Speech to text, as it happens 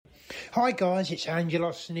Hi guys, it's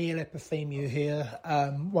Angelos Neil Epithemiou here,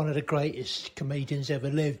 one of the greatest comedians ever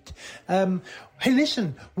lived. Hey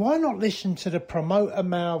listen, why not listen to the Promoter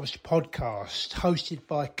Mouths podcast hosted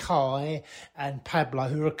by Kai and Pablo,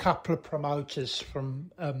 who are a couple of promoters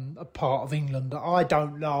from a part of England that I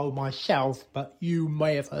don't know myself, but you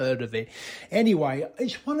may have heard of it. Anyway,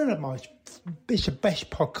 it's the best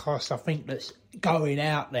podcast I think that's going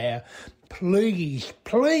out there. Please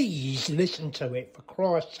listen to it, for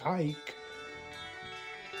Christ's sake.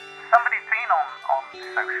 Somebody's been on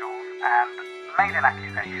socials and made an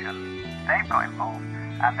accusation. They've got involved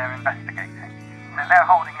and they're investigating. So they're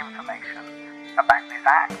holding information about this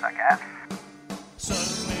act, I guess.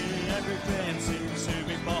 Suddenly everything seems to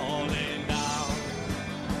be falling down.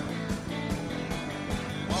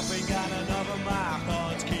 One thing and another, my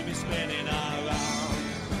thoughts keep me spinning around.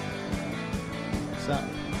 So,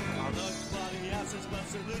 but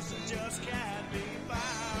solution just can't be found.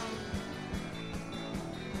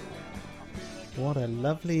 what a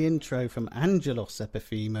lovely intro from Angelos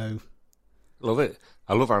Epithemiou. Love it.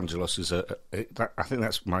 I love Angelos. I think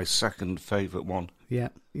that's my second favourite one. Yeah.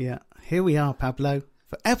 Here we are, Pablo,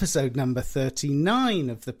 for episode number 39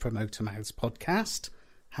 of the Promoter Mouths podcast.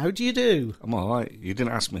 How do you do? I'm all right. You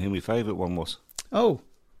didn't ask me who my favourite one was. Oh,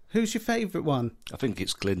 who's your favourite one? I think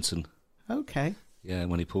it's Clinton. Okay. Yeah,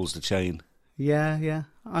 when he pulls the chain. Yeah.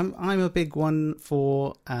 I'm a big one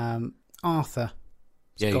for Arthur.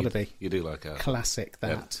 It's got to be. You do like Arthur. Classic, that.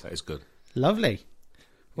 Yeah, that is good. Lovely.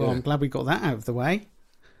 Well, Yeah. I'm glad we got that out of the way.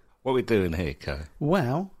 What are we doing here, Kai?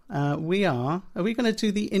 Well, we are. Are we going to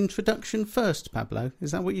do the introduction first, Pablo?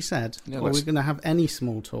 Is that what you said? Yeah, or are we going to have any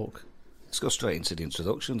small talk? Let's go straight into the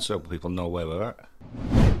introduction so people know where we're at.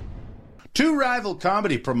 Two rival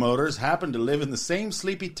comedy promoters happen to live in the same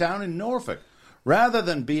sleepy town in Norfolk. Rather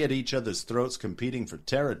than be at each other's throats competing for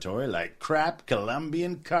territory like crap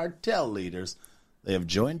Colombian cartel leaders, they have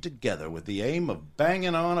joined together with the aim of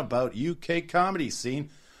banging on about UK comedy scene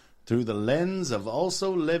through the lens of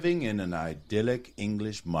also living in an idyllic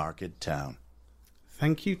English market town.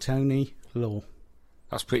 Thank you, Tony Law.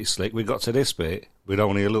 That's pretty slick. We got to this bit with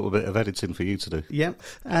only a little bit of editing for you to do. Yep,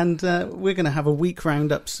 and we're going to have a week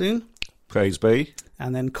roundup soon. Praise be.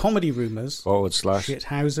 And then comedy rumours. /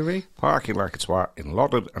 shithousery. Parking like a twat in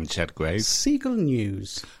Loddon and Chedgrave. Seagull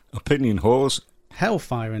news. Opinion whores.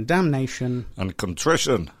 Hellfire and damnation. And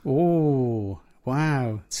contrition. Oh,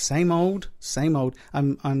 wow. Same old.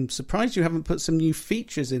 I'm surprised you haven't put some new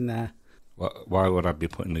features in there. Why would I be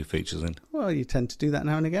putting new features in? Well, you tend to do that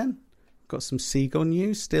now and again. Got some seagull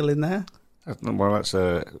news still in there. Well,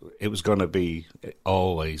 it was going to be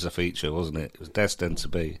always a feature, wasn't it? It was destined to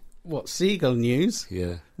be. What, seagull news?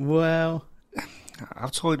 Yeah. Well,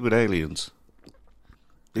 I've toyed with aliens.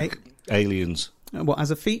 Aliens. What,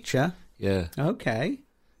 as a feature? Yeah. Okay.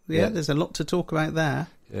 Yeah, there's a lot to talk about there.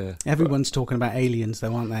 Yeah. Everyone's talking about aliens,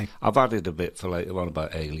 though, aren't they? I've added a bit for later on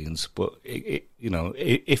about aliens, but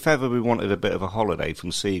if ever we wanted a bit of a holiday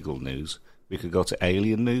from seagull news, we could go to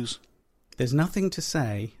alien news. There's nothing to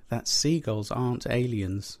say that seagulls aren't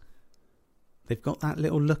aliens. They've got that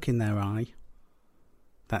little look in their eye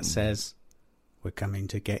that says, "We're coming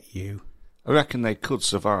to get you." I reckon they could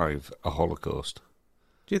survive a Holocaust.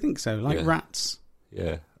 Do you think so? Like rats?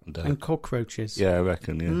 Yeah. And cockroaches? Yeah, I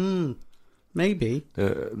reckon, yeah. Maybe.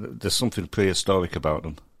 There's something prehistoric about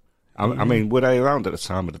them. I mean, were they around at the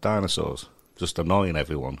time of the dinosaurs? Just annoying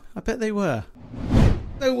everyone. I bet they were.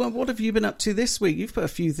 So, what have you been up to this week? You've put a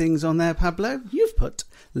few things on there, Pablo. You've put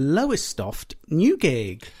Lowestoft new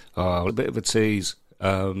gig. Oh, a bit of a tease.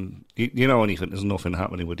 You know, when you think there's nothing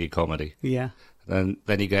happening with your comedy, yeah. Then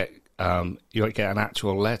you get an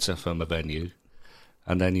actual letter from a venue,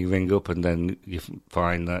 and then you ring up, and then you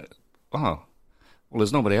find that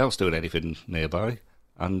there's nobody else doing anything nearby,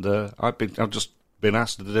 and I've just been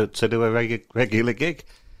asked to do a regular gig.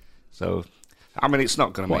 So, I mean, it's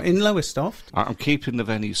not going to make... What, in Lowestoft? I'm keeping the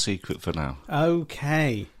venue secret for now.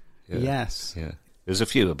 Okay. Yeah. Yes. Yeah. There's a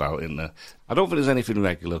few about in there. I don't think there's anything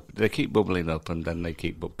regular. They keep bubbling up and then they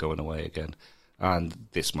keep going away again. And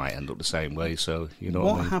this might end up the same way, so you know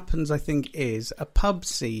what I mean? Happens, I think, is a pub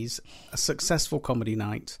sees a successful comedy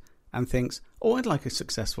night and thinks, oh, I'd like a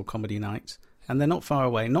successful comedy night. And they're not far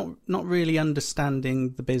away, not really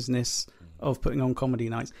understanding the business of putting on comedy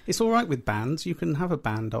nights. It's all right with bands. You can have a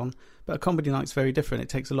band on, but a comedy night's very different. It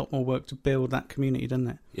takes a lot more work to build that community, doesn't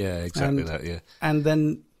it? Yeah, exactly that, yeah. And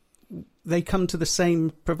then they come to the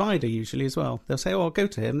same provider usually as well. They'll say, oh, I'll go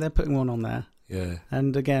to him. They're putting one on there. Yeah.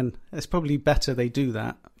 And again, it's probably better they do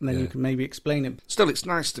that, and then you can maybe explain it. Still, it's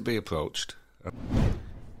nice to be approached.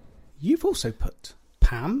 You've also put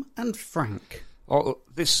Pam and Frank. Oh,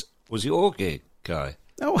 this was your gig, Guy.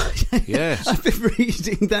 Oh, Yes. I've been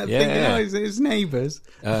reading that thing. Yeah. Oh, is it his neighbours?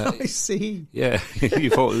 I see. Yeah, you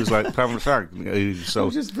thought it was like Pam and Frank.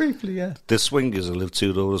 So Just briefly, yeah. the swingers who live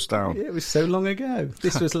 2 doors down. It was so long ago.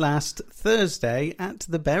 This was last Thursday at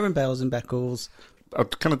the Bear and Bells in Beccles.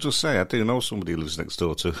 Can I just say, I do know somebody who lives next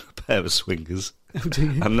door to a pair of swingers. Oh, do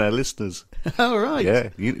you? And they're listeners. Oh, right. Yeah,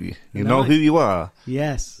 you know who you are.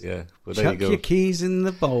 Yes. Yeah, but there Chuck you go. your keys in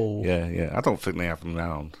the bowl. Yeah. I don't think they have them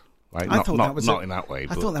round. Like, I not thought that was not in that way. I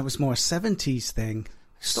but thought that was more a 70s thing.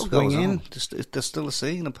 still goes Swinging. on. There's still a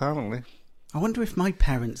scene, apparently. I wonder if my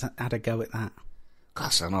parents had a go at that.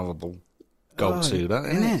 That's an horrible go-to, that,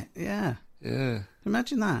 Isn't isn't it? Yeah. Yeah.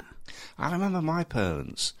 Imagine that. I remember my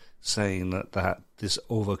parents saying that this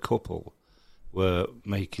other couple were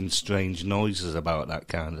making strange noises about that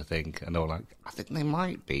kind of thing. And they were like, I think they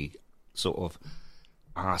might be sort of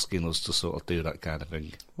asking us to sort of do that kind of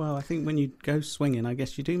thing. Well, I think when you go swinging, I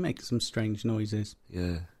guess you do make some strange noises.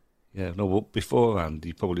 Yeah. No, but beforehand,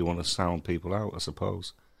 you probably want to sound people out, I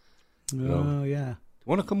suppose. Oh, No. yeah. You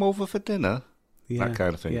want to come over for dinner? Yeah. That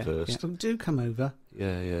kind of thing Yeah. first. Yeah. Oh, do come over.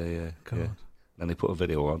 Yeah. God. Then they put a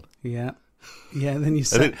video on. Yeah. Yeah, and then you And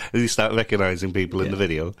say, then you start recognising people in the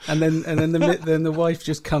video. and then then the wife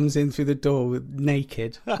just comes in through the door with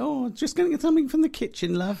naked. Oh, just going to get something from the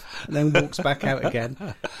kitchen, love. And then walks back out again,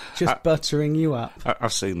 just buttering you up.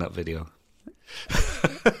 I've seen that video.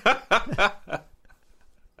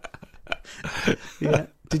 Yeah.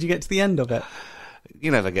 Did you get to the end of it? You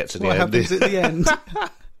never get to the What end. happens at the end?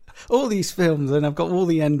 All these films, and I've got all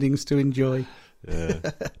the endings to enjoy. Yeah.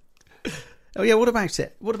 Oh yeah, what about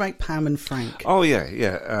it? What about Pam and Frank? Oh,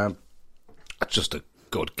 yeah. Just a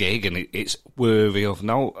good gig, and it's worthy of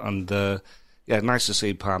note. And, nice to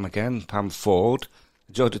see Pam again. Pam Ford.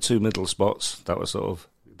 Enjoyed the 2 middle spots. That was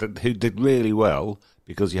who did really well,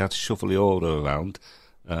 because you had to shuffle the order around.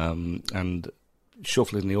 And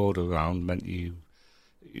shuffling the order around meant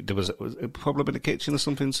there was a problem in the kitchen or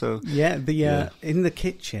something. So Yeah, in the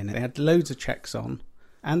kitchen, they had loads of checks on,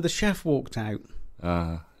 and the chef walked out.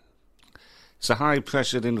 it's a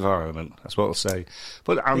high-pressured environment, that's what I'll say.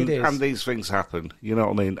 But It is. and these things happen, you know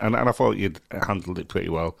what I mean? And I thought you'd handled it pretty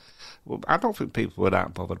well. Well, I don't think people were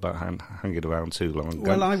that bothered about hanging around too long.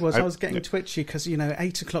 Well, I was getting twitchy because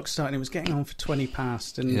 8 o'clock starting. It was getting on for 20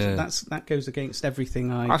 past, and that goes against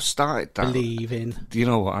everything I've started that. believe in. Do you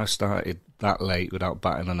know what? I started that late without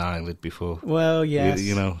batting an eyelid before. Well, yes,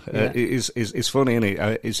 Yeah. It's funny, isn't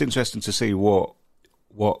it? It's interesting to see what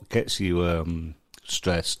gets you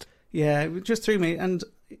stressed. Yeah, it just threw me, and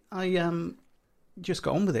I just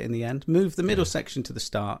got on with it in the end. Moved the middle section to the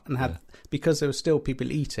start, and had because there were still people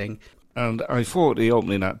eating. And I thought the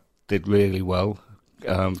opening act did really well,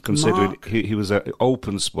 considering he was an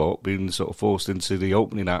open spot, being sort of forced into the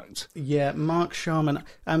opening act. Yeah, Mark Sharman.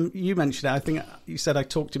 You mentioned it. I think you said I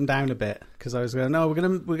talked him down a bit because I was going, no, we're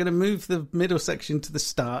gonna move the middle section to the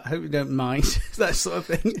start. Hope you don't mind that sort of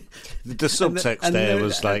thing. The subtext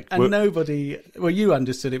was like, and nobody. Well, you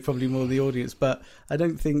understood it probably more than the audience, but I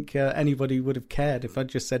don't think anybody would have cared if I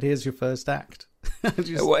just said, "Here's your first act."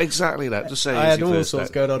 well, exactly that. Just say I had your all first sorts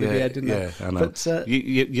act. going on in my head, didn't I? Yeah, I know. But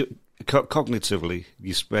you cognitively,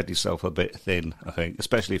 you spread yourself a bit thin, I think,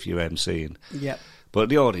 especially if you're MCing. yeah. But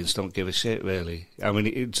the audience don't give a shit, really. I mean,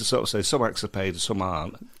 it just sort of says some acts are paid, some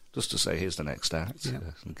aren't, just to say, here's the next act. Yeah.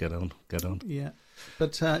 And get on. Yeah,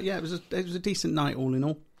 but it was a decent night all in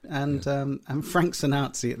all, and Frank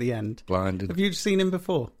Sinatra at the end. Blinded. Have you seen him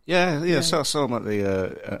before? Yeah. So I saw him at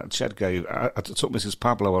the Shed Game. I took Mrs.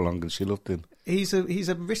 Pablo along, and she loved him. He's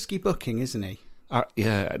a risky booking, isn't he?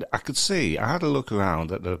 I could see. I had a look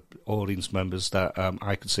around at the audience members that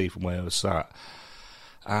I could see from where I was sat,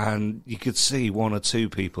 and you could see 1 or 2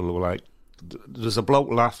 people who were like, there's a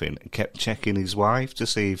bloke laughing and kept checking his wife to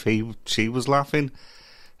see if she was laughing.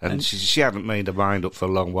 And she hadn't made her mind up for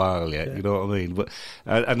a long while yet, you know what I mean? But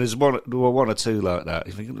and there were 1 or 2 like that.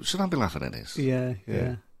 You think, should I be laughing at this? Yeah.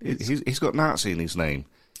 He's got Nazi in his name,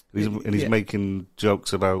 he's making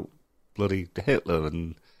jokes about bloody Hitler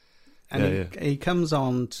and he comes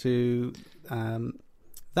on to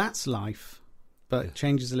That's Life, but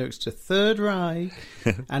changes the lyrics to Third Reich.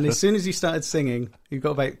 And as soon as he started singing, you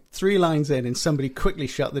got about 3 lines in, and somebody quickly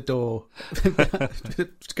shut the door to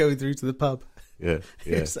go through to the pub. Yeah.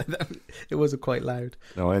 So it was quite loud.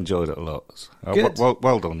 No, I enjoyed it a lot. Good.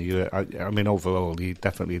 Well done. You. I mean, overall, you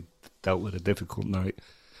definitely dealt with a difficult night,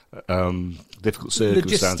 difficult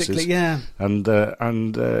circumstances. Logistically, yeah.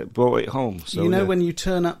 And brought it home. So when you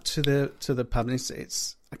turn up to the pub, and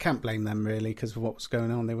it's I can't blame them really because of what was going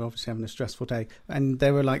on. They were obviously having a stressful day, and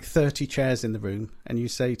there were like 30 chairs in the room. And you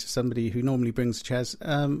say to somebody who normally brings chairs,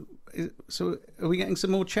 so are we getting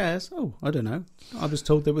some more chairs? Oh, I don't know. I was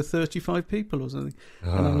told there were 35 people or something.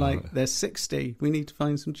 And I'm like, there's 60. We need to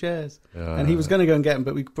find some chairs. And he was going to go and get them,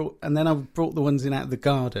 but then I brought the ones in out of the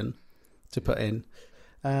garden to put in.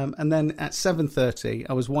 And then at 7:30,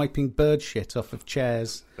 I was wiping bird shit off of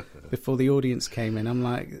chairs before the audience came in. I'm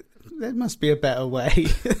like, there must be a better way.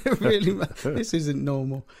 Really, this isn't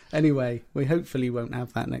normal. Anyway, we hopefully won't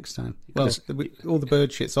have that next time. Well, all the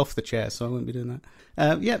bird shit's off the chair, so I won't be doing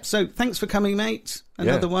that. Yep, so thanks for coming, mate.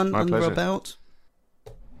 Another one under our belt.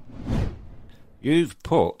 You've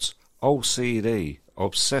put OCD,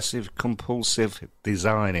 Obsessive Compulsive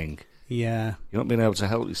Designing. Yeah. You've not been able to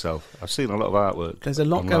help yourself. I've seen a lot of artwork. There's a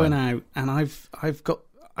lot online. going out, and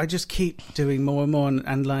I just keep doing more and more,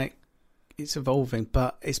 and like, it's evolving,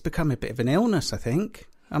 but it's become a bit of an illness, I think.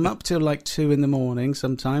 I'm up till like 2 a.m,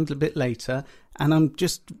 sometimes a bit later, and I'm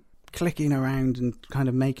just clicking around and kind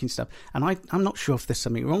of making stuff. And I'm not sure if there's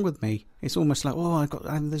something wrong with me. It's almost like,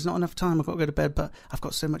 there's not enough time. I've got to go to bed, but I've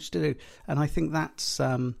got so much to do. And I think that's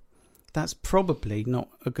probably not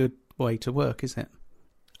a good way to work, is it?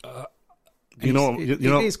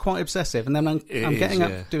 It is quite obsessive. And then I'm getting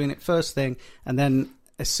up, doing it first thing, and then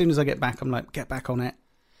as soon as I get back, I'm like, get back on it.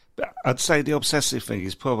 But I'd say the obsessive thing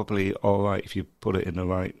is probably all right if you put it in the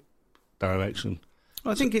right direction.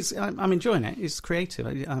 Well, I think I'm enjoying it. It's creative.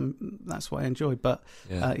 That's what I enjoy. But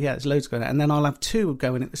there's loads going on. And then I'll have 2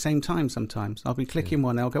 going at the same time sometimes. I'll be clicking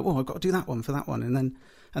one, and I'll go, I've got to do that one for that one. And then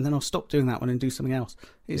I'll stop doing that one and do something else.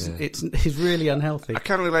 It's really unhealthy. I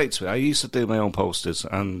can relate to it. I used to do my own posters,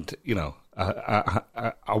 and, you know,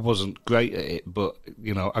 I wasn't great at it, but,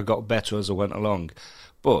 you know, I got better as I went along.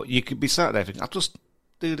 But you could be sat there thinking, I'll just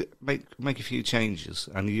make a few changes,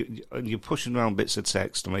 and you're pushing around bits of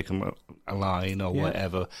text to make them a line or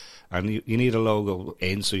whatever, and you need a logo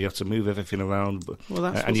in, so you have to move everything around. Well,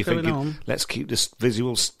 that's and what's going on. Let's keep this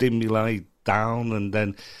visual stimuli down, and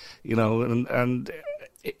then, you know, and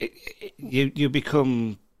you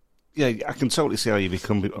become. Yeah, I can totally see how you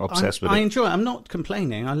become obsessed with it. I enjoy it. I'm not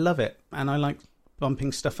complaining. I love it, and I like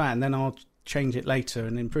bumping stuff out, and then I'll change it later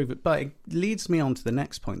and improve it. But it leads me on to the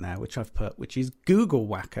next point now, which I've put, which is Google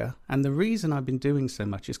Whacker. And the reason I've been doing so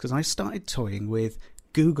much is because I started toying with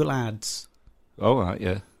Google Ads. Oh, right,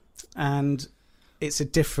 yeah. And it's a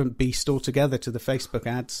different beast altogether to the Facebook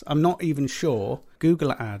ads. I'm not even sure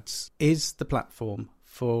Google Ads is the platform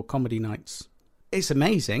for comedy nights. It's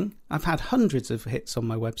amazing. I've had hundreds of hits on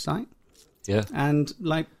my website. Yeah. And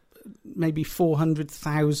like maybe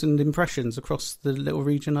 400,000 impressions across the little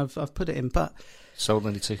region I've put it in. But sold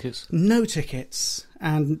any tickets? No tickets,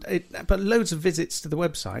 but loads of visits to the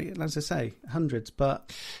website. As I say, hundreds.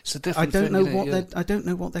 But it's a different I don't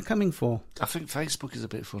know what they're coming for. I think Facebook is a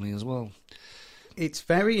bit funny as well. It's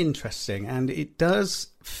very interesting, and it does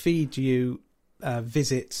feed you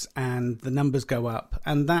visits, and the numbers go up,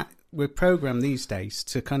 and that. We're programmed these days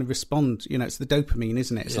to kind of respond. You know, it's the dopamine,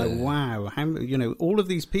 isn't it? It's like, wow, how, you know, all of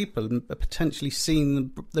these people are potentially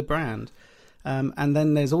seeing the brand, and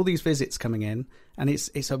then there's all these visits coming in, and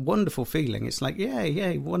it's a wonderful feeling. It's like,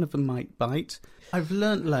 yay, one of them might bite. I've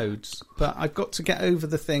learnt loads, but I've got to get over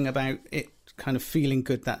the thing about it kind of feeling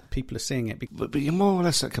good that people are seeing it. But you're more or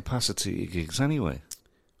less at capacity at gigs anyway.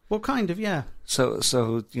 Well, kind of, yeah.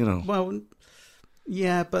 So you know. Well,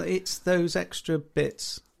 yeah, but it's those extra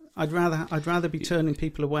bits. I'd rather be turning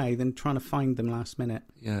people away than trying to find them last minute.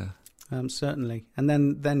 Yeah. Certainly. And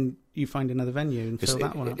then you find another venue and fill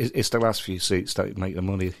that one up. It's the last few seats that make the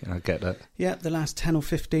money. I get that. Yeah, the last 10 or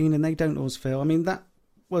 15, and they don't always fill. I mean, that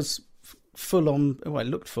was full on. Well, it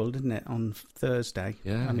looked full, didn't it, on Thursday?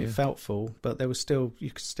 Yeah. I mean, it felt full, but there was you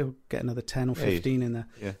could still get another 10 or 15 in there.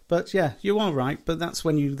 Yeah. But yeah, you are right. But that's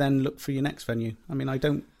when you then look for your next venue. I mean, I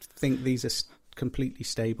don't think these are completely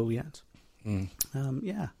stable yet.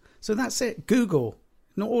 Yeah. So that's it. Google.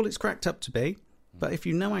 Not all it's cracked up to be, but if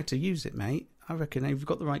you know how to use it, mate, I reckon if you've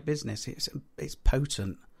got the right business, it's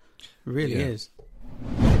potent. It really is.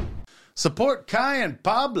 Support Kai and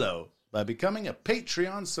Pablo by becoming a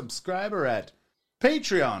Patreon subscriber at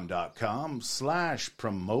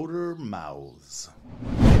patreon.com/promotermouths.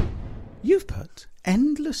 You've put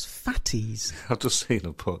endless fatties. I've just seen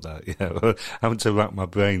her put that, yeah. Having to rack my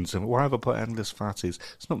brains. Why have I put endless fatties?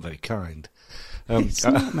 It's not very kind. It's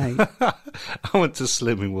not, mate. I went to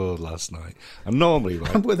Slimming World last night. And normally,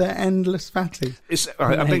 right, with their endless fatties.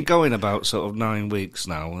 I've been going about sort of 9 weeks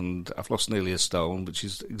now, and I've lost nearly a stone, which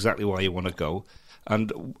is exactly why you want to go.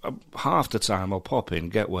 And half the time I'll pop in,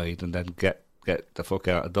 get weighed, and then get the fuck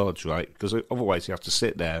out of Dodge, right? Because otherwise you have to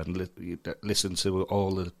sit there and listen to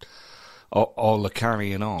all the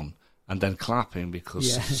carrying on, and then clapping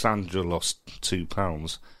because Sandra lost 2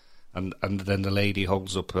 pounds. and then the lady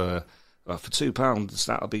holds up for £2,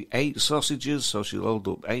 that'll be 8 sausages. So she'll hold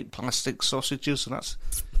up 8 plastic sausages, and that's.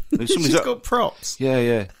 She's got props.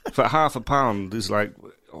 Yeah. For £0.50, there's like,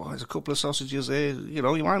 there's a couple of sausages here. You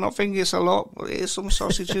know, you might not think it's a lot, but here's some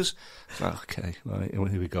sausages. It's like, okay, right,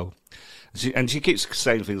 here we go. And she keeps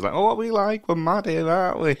saying things like, what we like, we're mad here,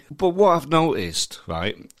 aren't we? But what I've noticed,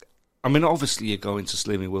 right, I mean, obviously you're going to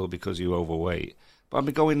Slimming World because you're overweight, but I've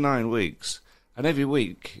been going 9 weeks, and every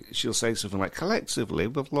week she'll say something like, collectively,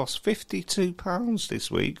 we've lost £52 this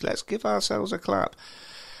week, let's give ourselves a clap.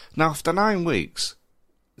 Now, after 9 weeks,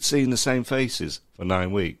 seeing the same faces for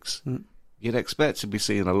 9 weeks, you'd expect to be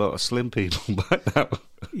seeing a lot of slim people by now.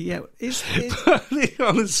 Yeah,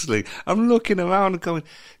 honestly, I'm looking around and going,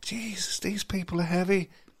 Jesus, these people are heavy.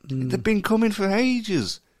 They've been coming for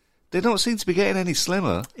ages. They don't seem to be getting any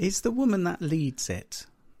slimmer. Is the woman that leads it,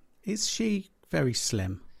 is she very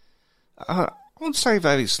slim? I wouldn't say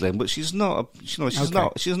very slim, but she's not. She's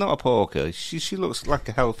not a porker. She looks like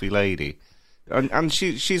a healthy lady, and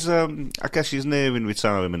she's I guess she's nearing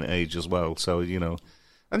retirement age as well. So you know.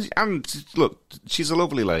 And look, she's a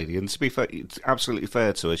lovely lady, and to be fair, it's absolutely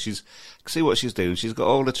fair to her. See what she's doing. She's got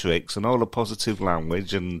all the tricks and all the positive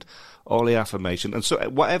language and all the affirmation. And so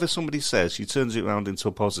whatever somebody says, she turns it around into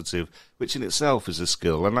a positive, which in itself is a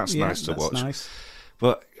skill, and that's nice to watch. Nice.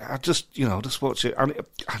 But I just watch it, and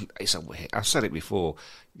it's a weird. I've said it before.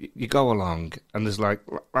 You go along, and there's like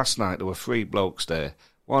last night there were 3 blokes there.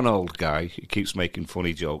 One old guy who keeps making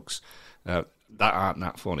funny jokes. That aren't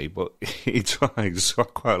that funny, but he tries, so I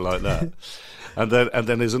quite like that. and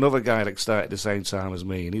then there's another guy that started at the same time as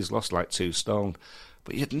me, and he's lost like 2 stone.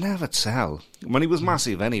 But you'd never tell. I mean, he was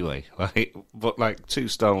massive anyway, right? But like 2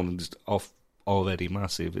 stone and just off already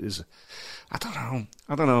massive. I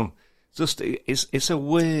don't know. It's a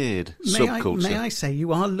weird subculture. May I say,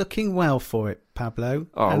 you are looking well for it, Pablo.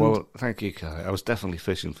 Oh, well, thank you, Kai. I was definitely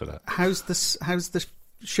fishing for that. How's the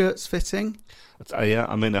shirts fitting? Yeah,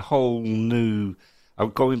 I'm in a whole new. I'm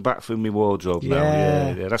going back through my wardrobe now.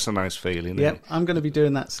 Yeah, that's a nice feeling. Yep, I'm going to be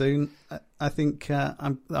doing that soon. I think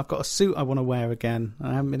I've got a suit I want to wear again.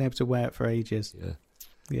 I haven't been able to wear it for ages.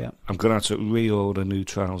 Yeah. I'm going to have to reorder new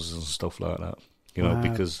trousers and stuff like that. You know,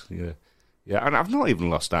 because and I've not even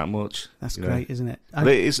lost that much. That's great, isn't it? But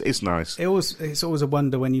it's nice. It's always a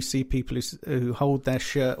wonder when you see people who hold their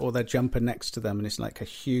shirt or their jumper next to them, and it's like a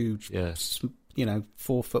huge.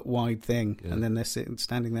 4 foot wide thing, and then they're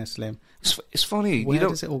standing there slim. It's funny. Where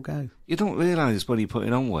does it all go? You don't realise when you're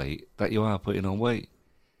putting on weight that you are putting on weight.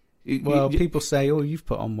 People say, "Oh, you've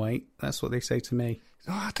put on weight." That's what they say to me.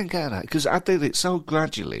 No, I didn't get that because I did it so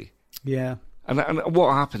gradually. Yeah. And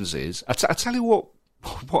what happens is, I tell you what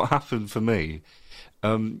happened for me.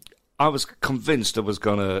 I was convinced I was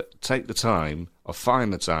going to take the time or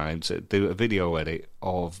find the time to do a video edit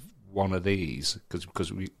of one of these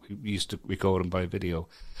because we used to record them by video.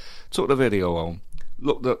 Took the video on,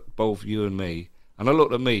 looked at both you and me, and I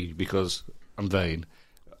looked at me because I'm vain.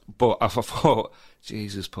 But I thought,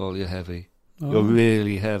 Jesus, Paul, you're heavy. You're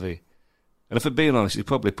really heavy. And if I'm being honest, it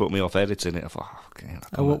probably put me off editing it. I thought, okay.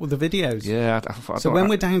 What were the videos? Yeah. So when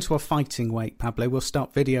we're down to a fighting weight, Pablo, we'll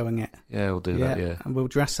start videoing it. Yeah, we'll do that, yeah. And we'll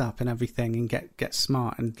dress up and everything and get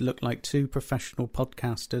smart and look like 2 professional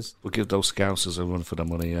podcasters. We'll give those scousers a run for the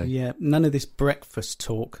money, yeah. Yeah, none of this breakfast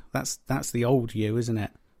talk. That's the old you, isn't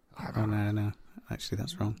it? Oh, no. Actually,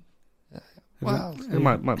 that's wrong. Well, it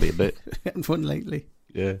might be a bit. Haven't fun lately.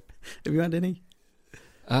 Yeah. Have you had any?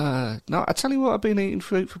 No, I tell you what, I've been eating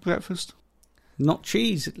fruit for breakfast. Not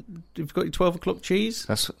cheese. You've got your 12 o'clock cheese?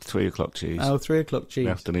 That's 3 o'clock cheese. Oh, 3 o'clock cheese.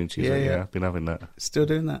 Afternoon cheese, yeah. I've been having that. Still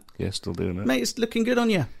doing that? Yeah, still doing it. Mate, it's looking good on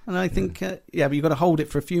you. And I think, but you've got to hold it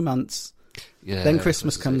for a few months. Yeah. Then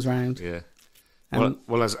Christmas comes round. Yeah.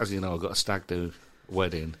 Well, as you know, I've got a stag do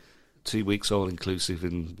wedding, 2 weeks all inclusive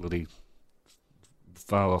in bloody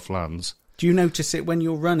far off lands. Do you notice it when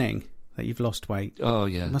you're running that you've lost weight? Oh,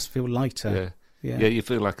 yeah. It must feel lighter. Yeah, you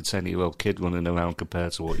feel like a 10-year-old kid running around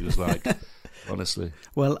compared to what he was like. Honestly.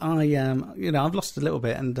 Well, I've lost a little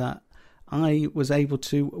bit, and I was able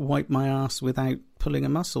to wipe my ass without pulling a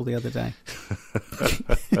muscle the other day.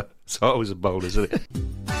 It's always a bowl, isn't it?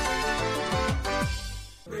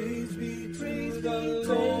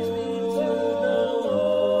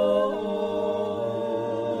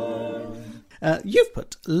 You've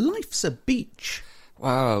put Life's a Beach.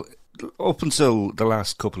 Wow. Up until the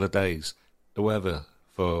last couple of days, the weather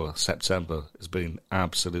for September has been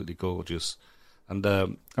absolutely gorgeous. And at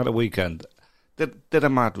the weekend, did a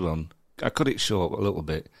mad run. I cut it short a little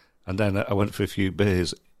bit, and then I went for a few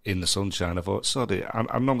beers in the sunshine. I thought, sorry,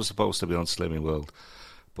 I'm not supposed to be on Slimming World,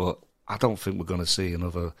 but I don't think we're going to see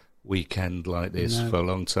another weekend like this for a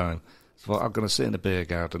long time. So I'm going to sit in the beer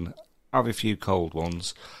garden, have a few cold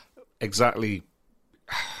ones. Exactly.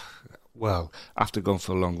 Well, after going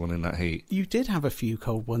for a long one in that heat. You did have a few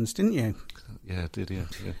cold ones, didn't you? Yeah, I did, yeah.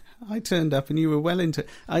 I turned up and you were well into it.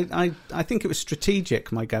 I think it was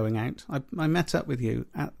strategic, my going out. I met up with you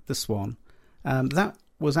at the Swan. That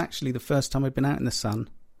was actually the first time I'd been out in the sun.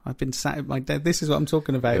 I've been sat at my desk. This is what I'm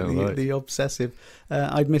talking about, the obsessive.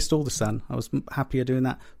 I'd missed all the sun. I was happier doing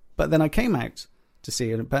that. But then I came out to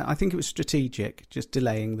see it. But I think it was strategic, just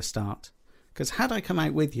delaying the start. Because had I come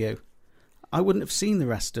out with you, I wouldn't have seen the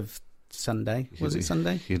rest of Sunday. Was it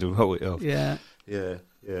Sunday? You'd have wrote it off. Yeah. Yeah.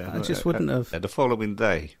 I just wouldn't have. The following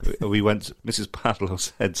day, we went. Mrs. Padlow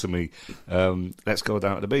said to me, "Let's go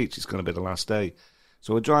down to the beach. It's going to be the last day."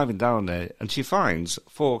 So we're driving down there, and she finds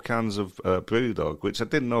 4 cans of Brewdog, which I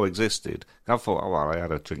didn't know existed. I thought, oh well, I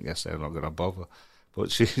had a drink yesterday. I'm not going to bother.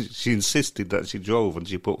 But she insisted that she drove, and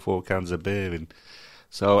she put 4 cans of beer in.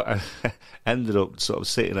 So I ended up sort of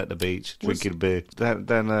sitting at the beach drinking beer.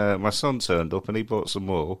 Then my son turned up and he bought some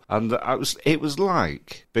more. And it was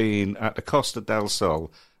like being at the Costa del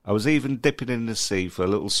Sol. I was even dipping in the sea for a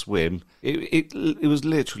little swim. It was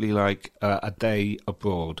literally like a day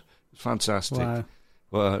abroad. It was fantastic. Wow.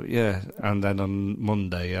 Well, yeah. And then on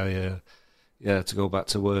Monday, I to go back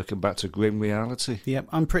to work and back to grim reality. Yep,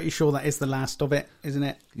 I'm pretty sure that is the last of it, isn't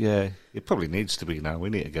it? Yeah, it probably needs to be now. We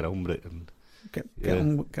need to get on with it and. Get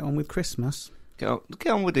on with Christmas. Get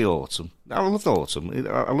on with the autumn. I love the autumn.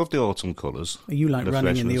 I love the autumn colours. You like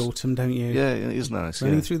running in the autumn, don't you? Yeah, it is nice.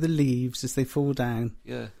 Running through the leaves as they fall down.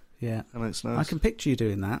 Yeah. Yeah. And it's nice. I can picture you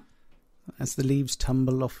doing that as the leaves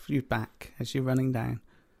tumble off your back as you're running down.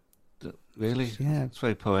 Really? Yeah. It's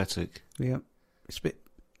very poetic. Yeah. It's a bit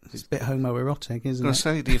homoerotic, isn't it? I was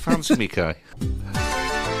going to say, do you fancy me, Kai?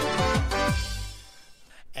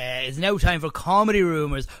 It's now time for Comedy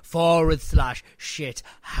Rumours /shit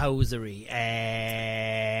housery.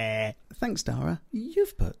 Thanks, Dara.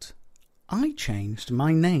 You've put, I changed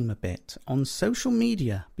my name a bit on social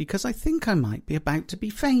media because I think I might be about to be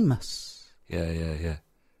famous. Yeah.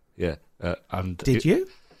 And Did you?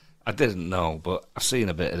 I didn't know, but I've seen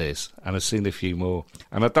a bit of this, and I've seen a few more.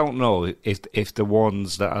 And I don't know if the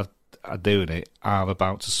ones that are doing it are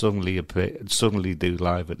about to suddenly do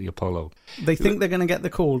live at the Apollo. They think they're going to get the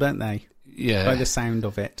call, don't they? Yeah. By the sound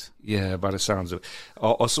of it. Yeah, by the sounds of it.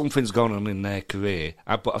 Or something's going on in their career.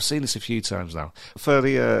 But I've seen this a few times now. For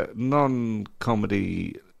the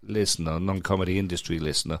non-comedy listener, non-comedy industry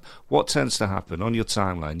listener, what tends to happen on your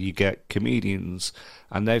timeline, you get comedians,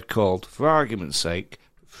 and they've called, for argument's sake,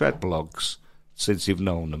 Fred blogs, since you've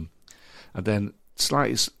known them. And then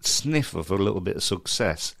slight sniff of a little bit of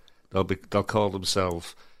success. They'll call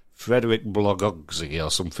themselves Frederick Blogogsy or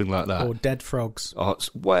something like that. Or Dead Frogs. Or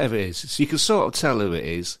whatever it is. So you can sort of tell who it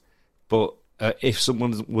is, but if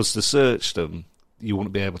someone was to search them, you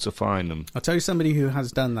wouldn't be able to find them. I'll tell you somebody who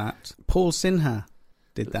has done that. Paul Sinha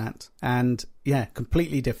did that. And, yeah,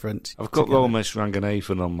 completely different. I've got Romesh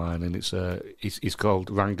Ranganathan on mine, and he's called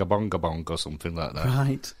Rangabongabong or something like that.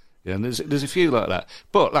 Right. Yeah, and there's a few like that.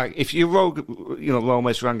 But, like, if you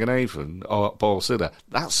Romesh Ranganathan or Paul Sinha,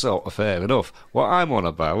 that's sort of fair enough. What I'm on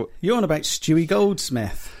about... You're on about Stewie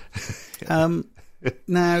Goldsmith.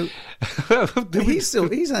 Now,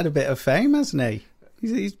 he's had a bit of fame, hasn't he?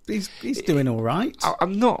 He's doing all right.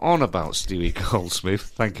 I'm not on about Stewie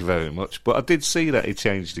Goldsmith, thank you very much, but I did see that he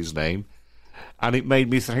changed his name, and it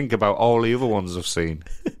made me think about all the other ones I've seen.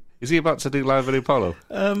 Is he about to do live at Apollo?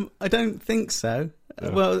 I don't think so.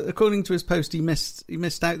 Well, according to his post, he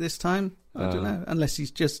missed out this time. I don't know, unless he's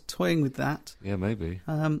just toying with that. Yeah, maybe.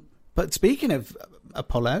 But speaking of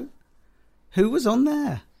Apollo, who was on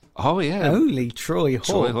there? Oh, yeah. Only Troy Hawk.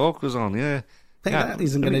 Troy Hawk was on, yeah. That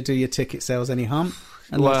isn't going to do your ticket sales any harm,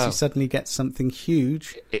 unless he suddenly gets something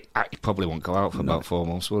huge. It probably won't go out for about 4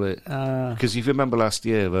 months, will it? Because if you remember last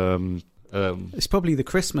year... it's probably the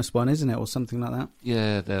Christmas one, isn't it, or something like that?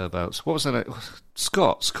 Yeah, thereabouts. What was that?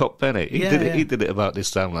 Scott Bennett. He did it about this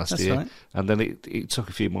time last year, right. And then it took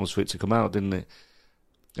a few months for it to come out, didn't it?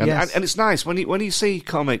 And, yes. and it's nice when you see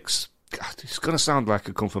comics. God, it's going to sound like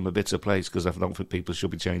I come from a bitter place because I don't think people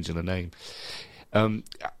should be changing the name.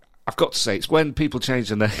 I've got to say, it's when people change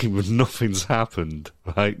the name and nothing's happened,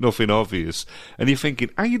 right? Nothing obvious, and you're thinking,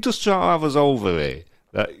 are you just trying to have us over here?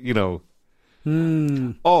 That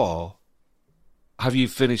or have you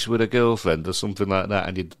finished with a girlfriend or something like that,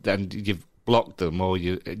 and you've blocked them, or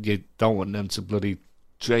you don't want them to bloody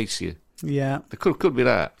trace you? Yeah, There could be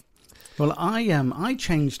that. Well, I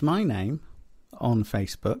changed my name on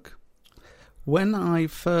Facebook when I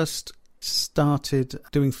first started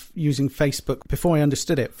using Facebook before I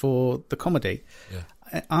understood it for the comedy. Yeah.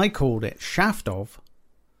 I called it Shaft of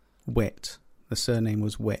Wit. The surname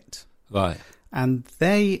was Wit. Right. And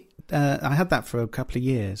they, I had that for a couple of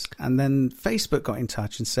years. And then Facebook got in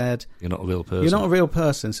touch and said, You're not a real person. You're not a real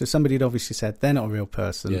person. So somebody had obviously said, they're not a real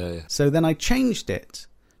person. Yeah, yeah. So then I changed it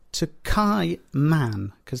to Kai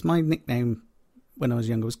Man, because my nickname when I was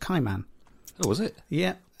younger was Kai Man. Oh, was it?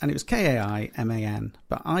 Yeah, and it was Kaiman.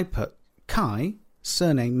 But I put Kai,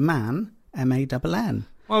 surname Man, Mann.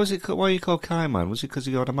 Why are you called Kai Man? Was it because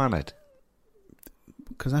you got a man head?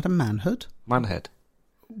 Because I had a manhood. Man head?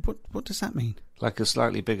 What does that mean? Like a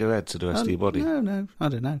slightly bigger head to the rest of your body? No, I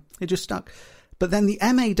don't know. It just stuck. But then the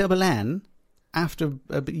Mann, after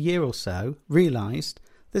a year or so, realised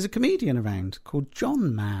there's a comedian around called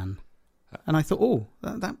John Mann. And I thought, oh,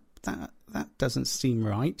 that doesn't seem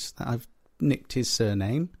right, that I've nicked his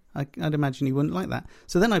surname. I'd imagine he wouldn't like that.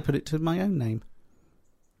 So then I put it to my own name.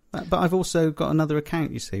 But I've also got another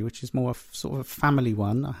account, you see, which is more sort of a family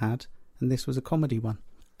one I had, and this was a comedy one.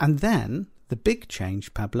 And then, the big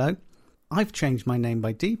change, Pablo, I've changed my name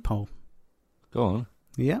by Depol. Go on.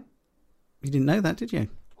 Yeah. You didn't know that, did you?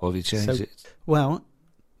 Or have you changed it? Well,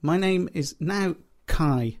 my name is now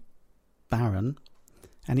Kai Barron,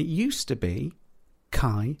 and it used to be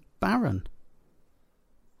Kai Barron.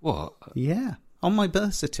 What? Yeah. On my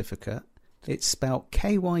birth certificate, it's spelled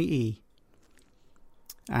Kye.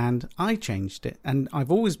 And I changed it, and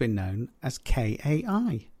I've always been known as Kai.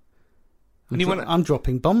 I'm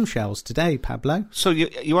dropping bombshells today, Pablo. So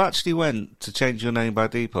you actually went to change your name by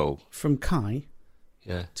Depot? From Kai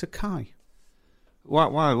to Kai.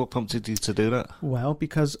 Why? What prompted you to do that? Well,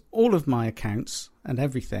 because all of my accounts and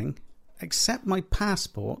everything, except my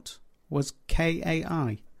passport, was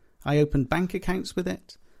Kai. I opened bank accounts with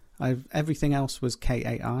it. Everything else was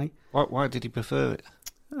Kai. Why did you prefer it?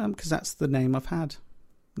 Because that's the name I've had.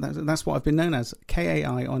 That's what I've been known as, Kai,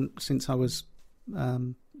 since I was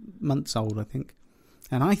months old, I think.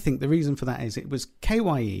 And I think the reason for that is it was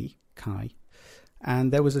Kye, Kai,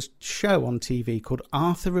 and there was a show on TV called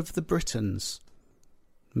Arthur of the Britons.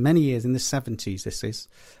 Many years in the 70s, this is.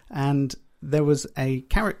 And there was a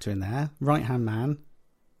character in there, right-hand man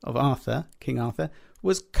of Arthur, King Arthur,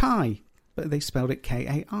 was Kai, but they spelled it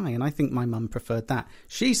Kai, and I think my mum preferred that.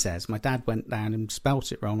 She says my dad went down and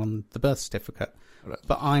spelt it wrong on the birth certificate,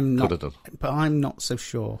 but I'm not so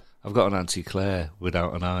sure. I've got an Auntie Claire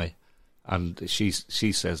without an I, and she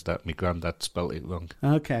says that my granddad spelt it wrong.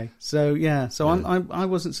 Okay, so yeah, I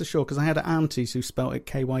wasn't so sure because I had aunties who spelt it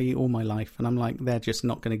Kye all my life, and I'm like, they're just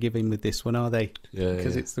not going to give in with this one, are they? Yeah,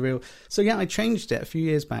 because it's the real. So yeah, I changed it a few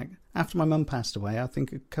years back after my mum passed away. I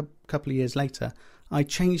think a couple of years later, I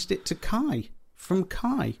changed it to Kai. From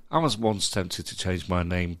Kai. I was once tempted to change my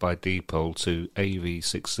name by Depot to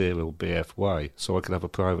AV60BFY so I could have a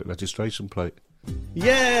private registration plate.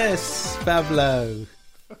 Yes, Pablo.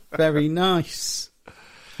 Very nice.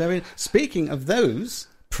 Speaking of those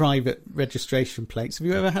private registration plates, have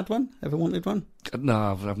you ever had one? Ever wanted one?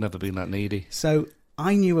 No, I've never been that needy. So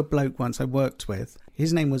I knew a bloke once I worked with.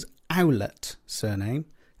 His name was Owlett, surname,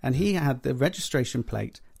 and he had the registration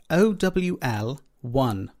plate OWL1.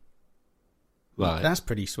 Right. That's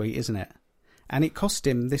pretty sweet, isn't it? And it cost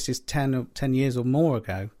him, this is 10 years or more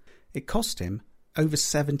ago, it cost him over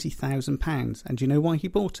 £70,000. And do you know why he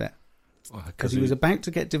bought it? Because he was about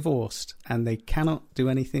to get divorced and they cannot do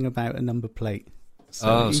anything about a number plate.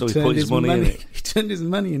 So he put his money in it. He turned his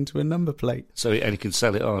money into a number plate. And he can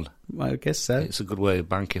sell it on. I guess so. It's a good way of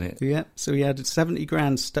banking it. Yeah, so he had 70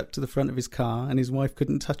 grand stuck to the front of his car and his wife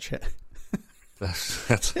couldn't touch it. That's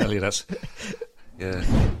yeah.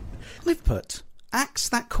 I've put acts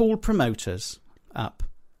that call promoters up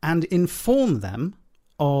and inform them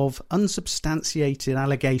of unsubstantiated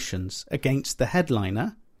allegations against the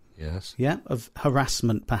headliner. Yes. Yeah, of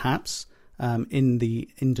harassment perhaps in the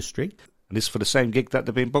industry. And this for the same gig that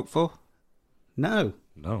they've been booked for? No.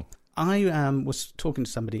 I was talking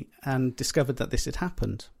to somebody and discovered that this had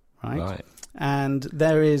happened, right? And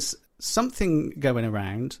there is something going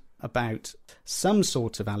around about some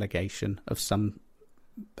sort of allegation of some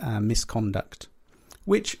misconduct,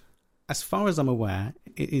 which, as far as I'm aware,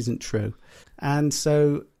 it isn't true. And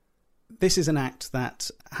so this is an act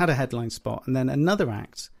that had a headline spot, and then another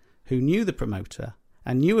act who knew the promoter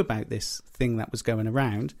and knew about this thing that was going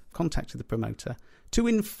around contacted the promoter to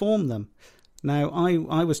inform them. Now,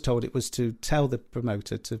 I was told it was to tell the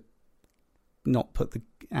promoter to not put the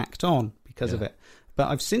act on because of it. But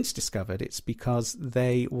I've since discovered it's because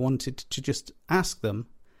they wanted to just ask them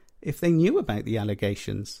if they knew about the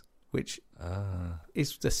allegations, which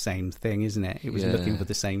is the same thing, isn't it? It was looking for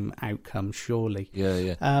the same outcome, surely.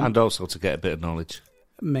 Yeah. And also to get a bit of knowledge.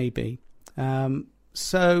 Maybe.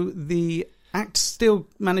 So Act still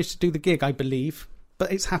managed to do the gig, I believe,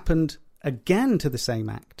 but it's happened again to the same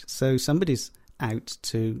act. So somebody's out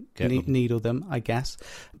to needle them, I guess.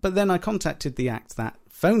 But then I contacted the act that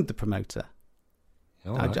phoned the promoter.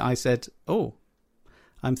 Right. I said,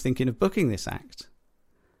 I'm thinking of booking this act.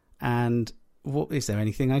 And is there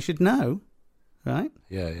anything I should know? Right?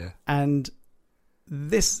 Yeah. And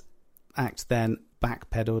this act then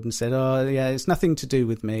backpedaled and said, it's nothing to do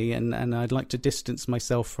with me, and I'd like to distance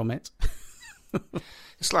myself from it.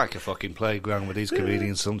 It's like a fucking playground with these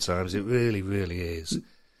comedians sometimes. It really, really is.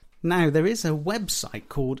 Now, there is a website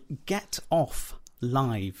called Get Off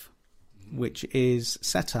Live, which is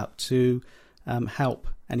set up to help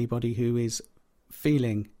anybody who is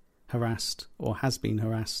feeling harassed or has been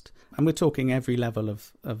harassed. And we're talking every level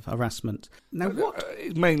of harassment. Now, what?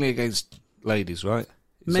 Mainly against ladies, right?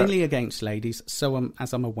 Mainly against ladies,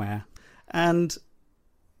 as I'm aware. And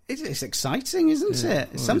it's exciting, isn't it?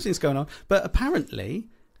 Well, something's going on. But apparently,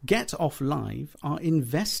 Get Off Live are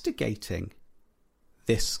investigating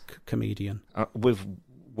this comedian. With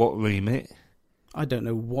what remit? I don't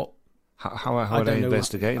know what. How are they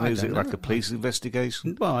investigating? Is it like a police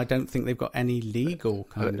investigation? Well, I don't think they've got any legal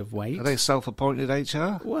kind of weight. Are they self-appointed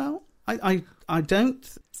HR? Well, I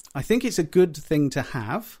don't. I think it's a good thing to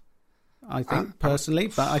have. I think personally,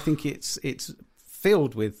 but I think it's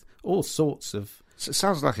filled with all sorts of. It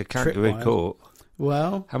sounds like a kangaroo court.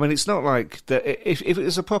 Well, I mean, it's not like if it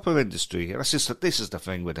was a proper industry. This is the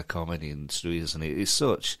thing with the comedy industry, isn't it? It's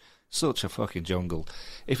such a fucking jungle.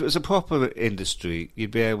 If it was a proper industry,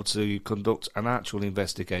 you'd be able to conduct an actual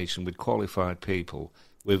investigation with qualified people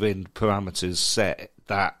within parameters set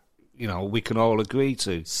that we can all agree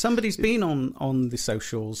to. Somebody's been on the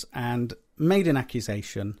socials and made an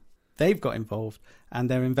accusation. They've got involved and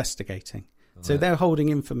they're investigating. Right. So they're holding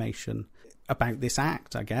information about this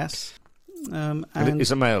act, I guess. And it's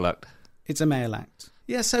a male act. It's a male act.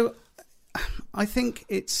 Yeah, so I think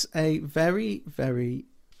it's a very, very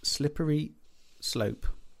slippery slope,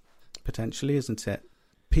 potentially, isn't it?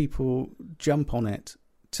 People jump on it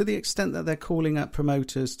to the extent that they're calling up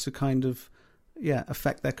promoters to kind of,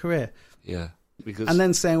 affect their career. Yeah. And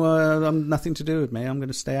then saying, well, nothing to do with me, I'm going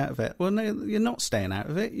to stay out of it. Well, no, you're not staying out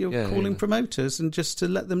of it. You're calling promoters and just to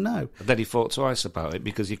let them know. And then he thought twice about it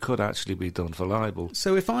because you could actually be done for libel.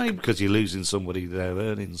 So because you're losing somebody their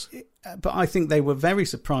earnings. But I think they were very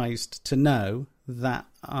surprised to know that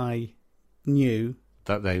I knew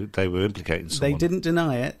that they were implicating someone. They didn't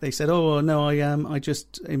deny it. They said, "Oh no, I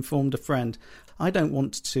just informed a friend." I don't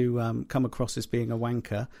want to come across as being a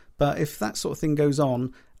wanker, but if that sort of thing goes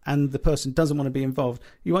on and the person doesn't want to be involved,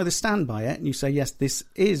 you either stand by it and you say, "Yes, this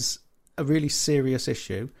is a really serious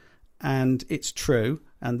issue, and it's true,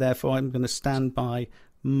 and therefore I'm going to stand by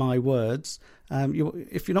my words."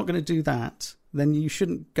 If you're not going to do that, then you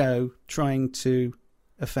shouldn't go trying to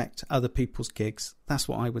affect other people's gigs. That's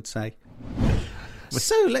what I would say.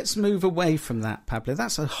 So let's move away from that, Pablo.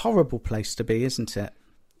 That's a horrible place to be, isn't it?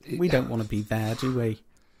 We don't want to be there, do we?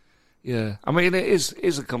 Yeah, I mean it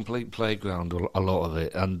is a complete playground, a lot of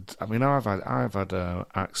it. And I mean I've had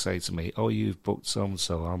acts say to me, "Oh, you've booked so and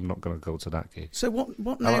so, I'm not going to go to that gig." So what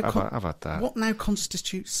now? I've had that. What now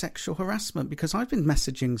constitutes sexual harassment? Because I've been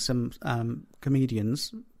messaging some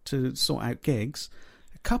comedians to sort out gigs.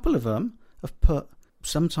 A couple of them have put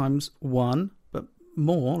sometimes one, but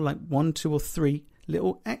more like 1, 2, or 3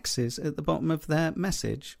 little X's at the bottom of their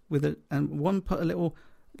message and one put a little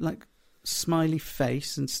like smiley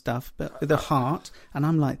face and stuff, but with a heart, and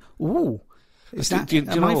I'm like, "Ooh,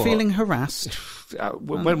 am I feeling harassed?"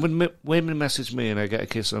 When women message me and I get a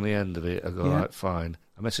kiss on the end of it, I go, "Right, fine."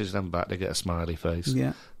 I message them back, they get a smiley face.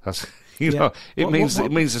 Yeah, that's know, it means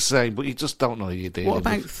the same, but you just don't know who you're dealing with.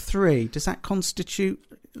 What about 3? Does that constitute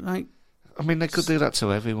like? I mean, they could do that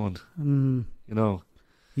to everyone. You know.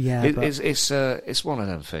 Yeah, it's one of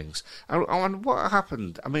them things. And what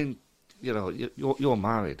happened? I mean, you know, you're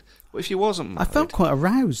married. But if you wasn't married, I felt quite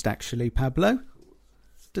aroused actually, Pablo.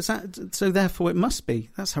 Does that? So therefore, it must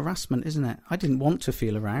be. That's harassment, isn't it? I didn't want to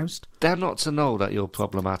feel aroused. They're not to know that you're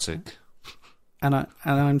problematic. And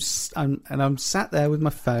I'm sat there with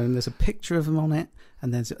my phone. There's a picture of them on it,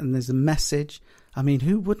 and there's a message. I mean,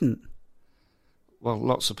 who wouldn't? Well,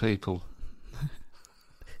 lots of people.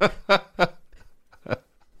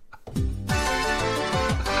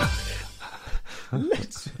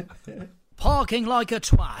 Parking like a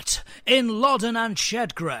twat in Loddon and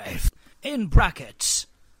Shedgrave. In brackets,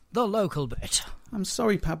 the local bit. I'm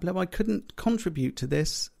sorry, Pablo, I couldn't contribute to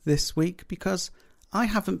this week because I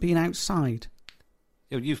haven't been outside.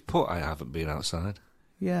 You've put I haven't been outside.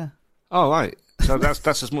 Yeah. Oh, right. So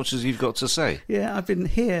that's as much as you've got to say. Yeah, I've been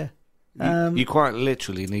here You quite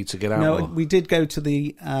literally need to get out. No, more. we did go to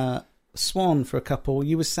the Swan for a couple.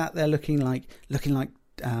 You were sat there looking like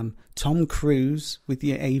Tom Cruise with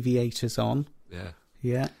your aviators on.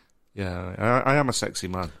 Yeah. I am a sexy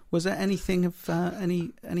man. Was there anything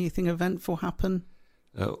anything eventful happen?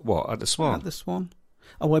 What, at the Swan? At the Swan.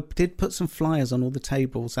 Oh, I did put some flyers on all the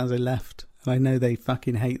tables as I left. And I know they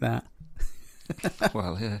fucking hate that.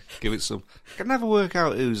 Well, yeah, give it some. I can never work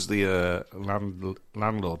out who's the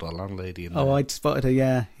landlord or landlady in there. Oh, I'd spotted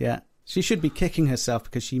her, yeah. She should be kicking herself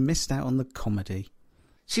because she missed out on the comedy.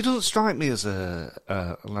 She doesn't strike me as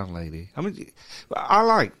a landlady. I mean, I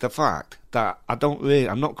like the fact that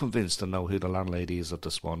I'm not convinced to know who the landlady is of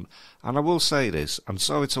the Swan. And I will say this, I'm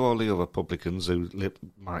sorry to all the other publicans who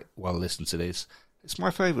might well listen to this. It's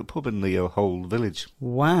my favourite pub in the whole village.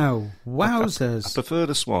 Wow. Wowzers. I prefer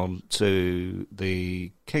the Swan to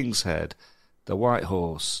the King's Head, the White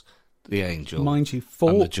Horse, the Angel, mind you,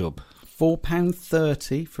 and the Jub.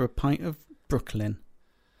 £4.30 for a pint of Brooklyn.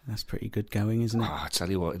 That's pretty good going, isn't it? Oh, I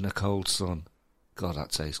tell you what, in the cold sun, God,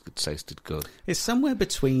 that tasted good. It's somewhere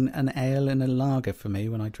between an ale and a lager for me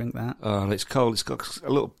when I drink that. Oh, and it's cold. It's got a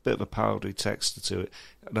little bit of a powdery texture to it.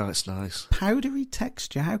 No, it's nice. Powdery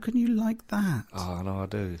texture? How can you like that? Oh, no, I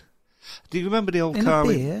do. Do you remember the old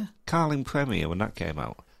Carling Premier when that came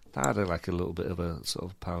out? That had like a little bit of a sort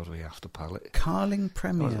of powdery after palate. Carling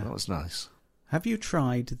Premier? That was nice. Have you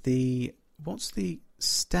tried what's the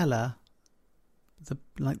Stella,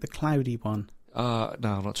 the cloudy one? No, I've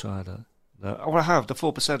not tried that. No. Oh, I have, the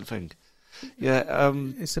 4% thing. Yeah.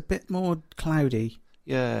 It's a bit more cloudy.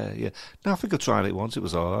 Yeah. No, I think I tried it once. It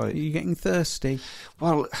was all right. Are you getting thirsty?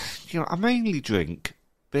 Well, I mainly drink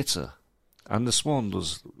bitter, and the Swan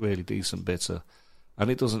does really decent bitter, and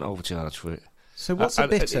it doesn't overcharge for it. So what's a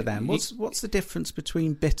bitter then? What's the difference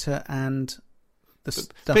between bitter and the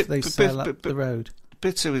stuff they sell up the road?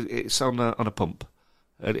 Bitter, it's on a pump.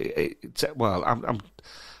 I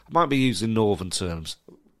might be using northern terms.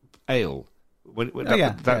 Ale,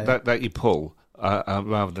 that you pull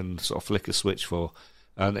rather than sort of flick a switch for,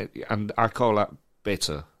 and I call that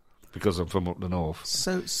bitter because I'm from up the north.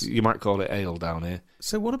 So you might call it ale down here.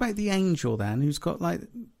 So what about the Angel then? Who's got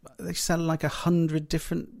they sell 100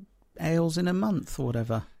 different ales in a month or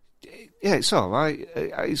whatever. Yeah, it's all right.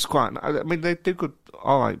 It's quite. I mean, they do good,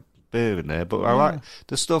 all right beer in there, but I like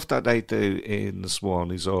the stuff that they do in the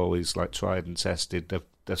Swan is always tried and tested.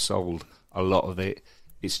 They've sold a lot of it.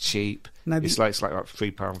 It's cheap. It's like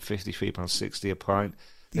 £3.50, £3.60 a pint.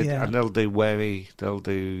 And they'll do Wherry, they'll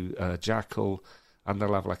do Jackal, and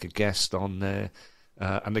they'll have a guest on there.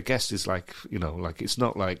 And the guest is it's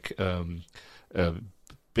not like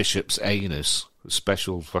Bishop's Anus,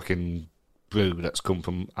 special fucking brew that's come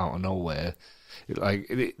from out of nowhere.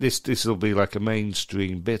 This will be like a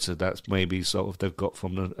mainstream bitter that's maybe sort of they've got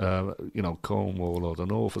from the Cornwall or the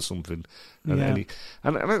North or something,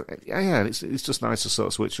 it's just nice to sort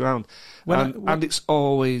of switch around, and it's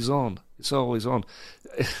always on. It's always on.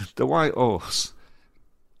 The White Horse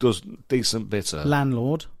does decent bitter.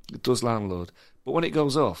 Landlord. It does Landlord. But when it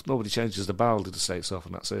goes off, nobody changes the barrel to say it's off,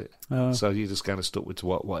 and that's it. Oh. So you just kind of stuck with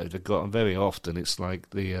what they've got, and very often it's like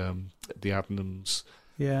the Adnams.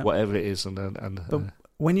 Yeah. Whatever it is, but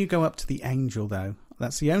when you go up to the Angel, though,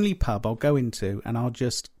 that's the only pub I'll go into, and I'll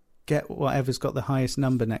just get whatever's got the highest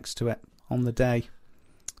number next to it on the day,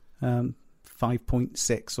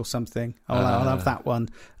 5.6 or something. I'll have that one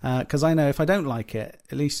because I know if I don't like it,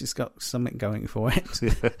 at least it's got something going for it.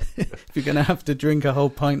 If you're going to have to drink a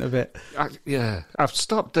whole pint of it, I've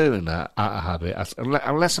stopped doing that out of habit.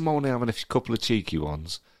 Unless I'm only having a couple of cheeky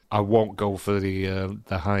ones. I won't go for the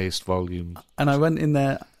highest volume. And I went in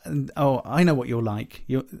there, and I know what you'll like.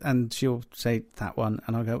 And she'll say that one,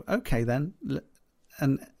 and I'll go, okay then,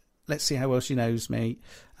 and let's see how well she knows me.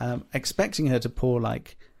 Expecting her to pour an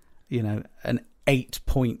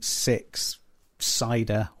 8.6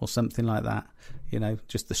 cider or something like that.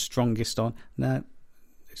 Just the strongest on. No,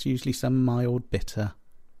 it's usually some mild bitter.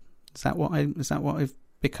 Is that what I've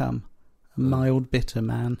become? A mild bitter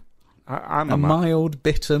man. I'm a mild,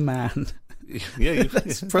 bitter man. Yeah,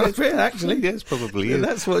 that's appropriate, actually. Yes, probably.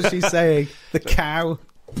 That's what she's saying. The cow.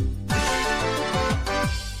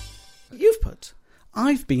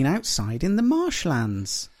 I've been outside in the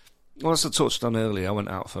marshlands. Well, as I touched on earlier, I went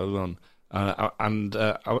out for a run, and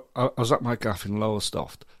I was at my gaff in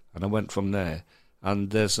Lowestoft, and I went from there. And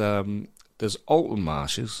there's Alton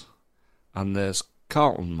Marshes, and there's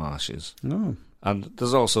Carlton Marshes, and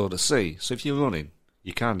there's also the sea. So if you're running,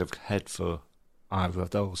 you kind of head for either of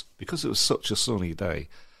those. Because it was such a sunny day,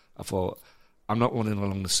 I thought, I'm not running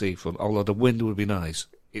along the seafront, although the wind would be nice.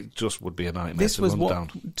 It just would be a nightmare to run down.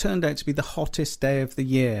 This was what turned out to be the hottest day of the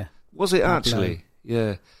year. Was it actually?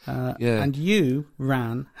 Yeah. Yeah. And you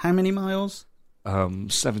ran how many miles?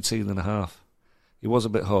 17 and a half. It was a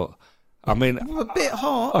bit hot. I mean, A bit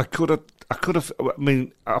hot. I could have. I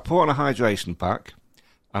mean, I put on a hydration pack,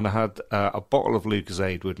 and I had a bottle of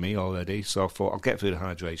Lucozade with me already. So I thought I'll get through the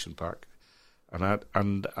hydration pack,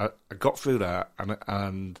 and I got through that,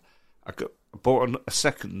 and I bought a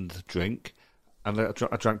second drink, and I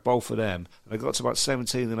drank both of them, and I got to about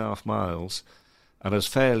 17 and a half miles, and I was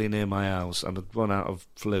fairly near my house, and I'd run out of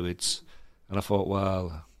fluids, and I thought,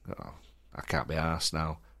 well, I can't be arsed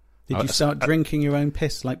now. Did you start drinking your own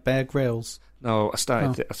piss like Bear Grylls? No, I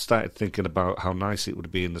started thinking about how nice it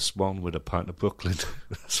would be in the Swan with a pint of Brooklyn.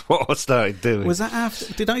 That's what I started doing. Was that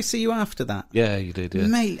after? Did I see you after that? Yeah, you did, yeah.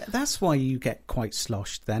 Mate, that's why you get quite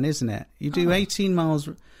sloshed then, isn't it? You do 18 miles...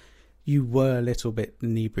 You were a little bit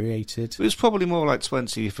inebriated. It was probably more like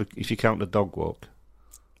 20 if you count the dog walk.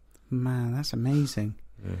 Man, that's amazing.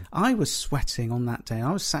 Yeah. I was sweating on that day.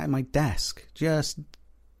 I was sat at my desk, just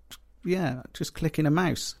clicking a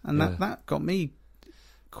mouse. And that got me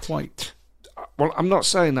quite... Well, I'm not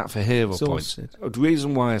saying that for hero points. exhausted. The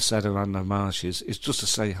reason why I said around the marshes is just to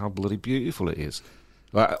say how bloody beautiful it is.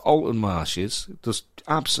 Like Alton Marshes, just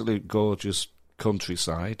absolute gorgeous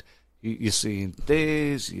countryside. You're seeing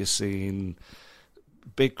deers, you're seeing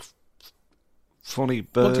big, funny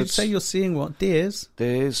birds. What did you say you're seeing? What? Deers?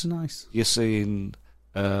 Deers. Nice. You're seeing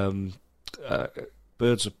birds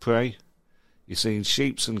of prey. You're seeing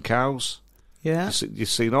sheeps and cows. Yeah. You're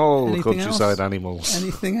seeing all Anything the countryside else? Animals.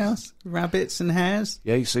 Anything else? Rabbits and hares?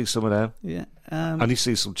 Yeah, you see some of them. Yeah. And you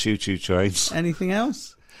see some choo-choo trains. Anything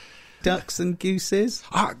else? Ducks and gooses?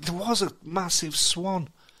 There was a massive swan.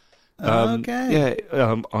 Okay.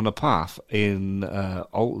 Yeah, on a path in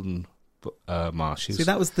Alton Marshes. See,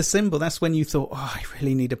 that was the symbol. That's when you thought, I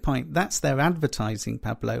really need a pint. That's their advertising,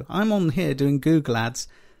 Pablo. I'm on here doing Google ads.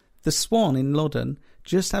 The Swan in Loddon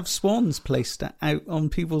just have swans placed out on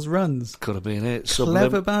people's runs. Could have been it.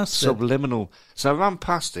 Clever bastard. Subliminal. So I ran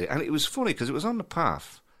past it, and it was funny because it was on the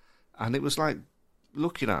path, and it was like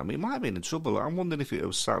looking at me. It might have been in trouble. I'm wondering if it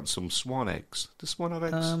was sat some swan eggs. Does swan have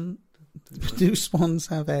eggs? Do swans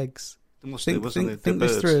have eggs? They must Think, do, wasn't think, it? think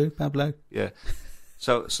this through, Pablo. Yeah.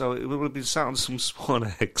 So it would have been sat on some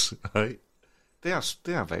swan eggs, right? They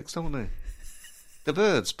have eggs, don't they? The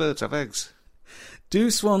birds have eggs. Do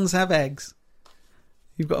swans have eggs?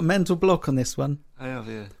 You've got a mental block on this one. I have,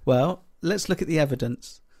 yeah. Well, let's look at the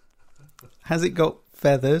evidence. Has it got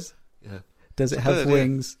feathers? Yeah. Does it a have bird,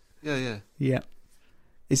 wings? Yeah. Yeah.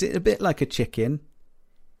 Is it a bit like a chicken?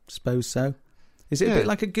 Suppose so. Is it a bit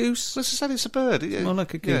like a goose? Let's just say it's a bird. Yeah. More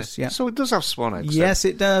like a goose, yeah. So it does have swan eggs. Yes,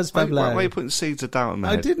 it does, Pablo. Why are you putting seeds of doubt in my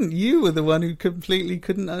I head? didn't. You were the one who completely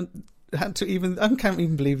couldn't... had to even... I can't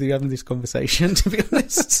even believe that you're having this conversation, to be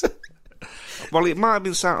honest. Well, it might have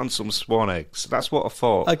been sat on some swan eggs. That's what I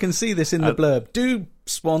thought. I can see this in the blurb. Do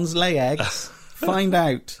swans lay eggs? Find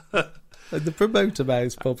out. The Promoter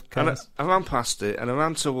Mouse podcast. And I ran past it, and I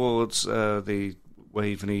ran towards the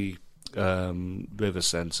Waveney River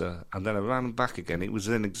Centre, and then I ran back again. It was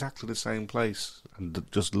in exactly the same place, and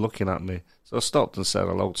just looking at me. So I stopped and said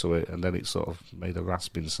hello to it, and then it sort of made a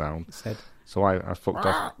rasping sound. So I fucked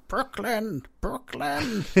off. Brooklyn,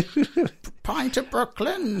 pint of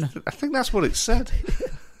Brooklyn. I think that's what it said.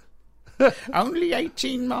 Only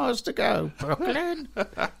 18 miles to go, Brooklyn.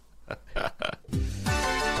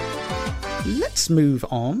 Let's move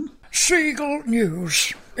on. Seagull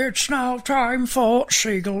News. It's now time for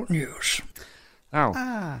Seagull News.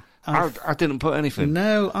 Now, I didn't put anything.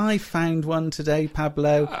 No, I found one today,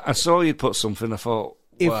 Pablo. I saw you'd put something. I thought,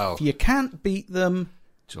 well, if you can't beat them,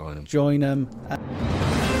 join them.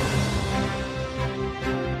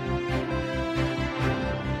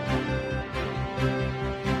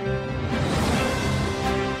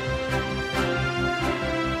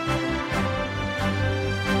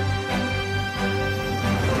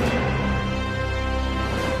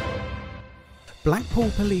 Blackpool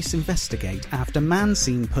police investigate after man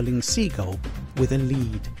seen pulling seagull with a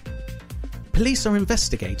lead. Police are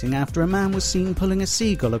investigating after a man was seen pulling a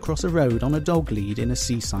seagull across a road on a dog lead in a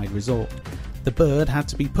seaside resort. The bird had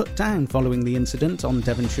to be put down following the incident on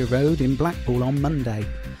Devonshire Road in Blackpool on Monday.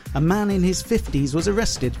 A man in his 50s was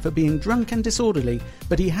arrested for being drunk and disorderly,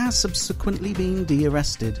 but he has subsequently been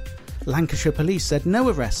de-arrested. Lancashire police said no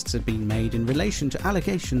arrests had been made in relation to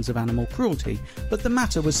allegations of animal cruelty, but the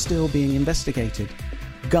matter was still being investigated.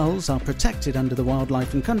 Gulls are protected under the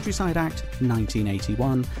Wildlife and Countryside Act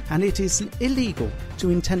 1981, and it is illegal to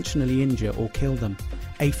intentionally injure or kill them.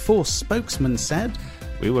 A Force spokesman said,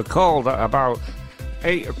 "We were called at about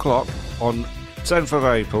 8 o'clock on 10th of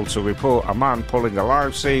April to report a man pulling a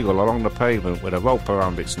live seagull along the pavement with a rope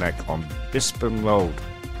around its neck on Bisping Road.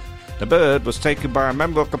 The bird was taken by a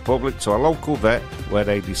member of the public to a local vet where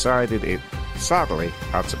they decided it sadly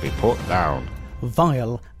had to be put down.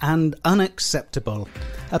 Vile and unacceptable.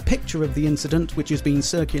 A picture of the incident, which has been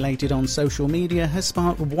circulated on social media, has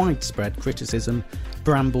sparked widespread criticism.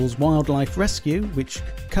 Brambles Wildlife Rescue, which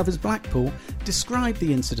covers Blackpool, described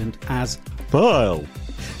the incident as vile.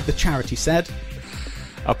 The charity said,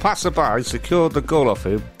 A passerby secured the gull off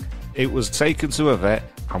him. It was taken to a vet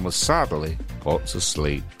and was sadly put to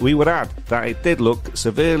sleep. We would add that it did look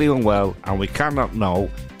severely unwell and we cannot know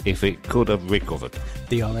if it could have recovered.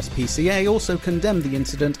 The RSPCA also condemned the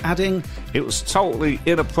incident, adding, It was totally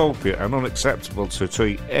inappropriate and unacceptable to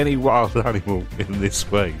treat any wild animal in this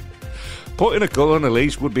way. Putting a gull on a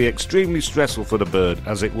leash would be extremely stressful for the bird,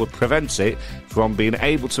 as it would prevent it from being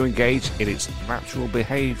able to engage in its natural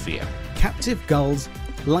behaviour. Captive gulls,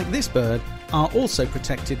 like this bird, are also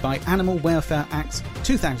protected by Animal Welfare Act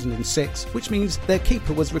 2006, which means their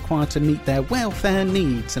keeper was required to meet their welfare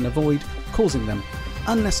needs and avoid causing them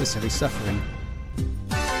unnecessary suffering.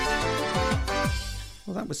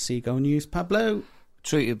 Well, that was Seagull News, Pablo.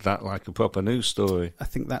 Treated that like a proper news story. I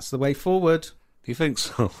think that's the way forward. Do you think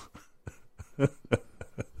so?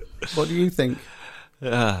 What do you think?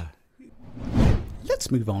 Let's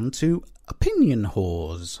move on to opinion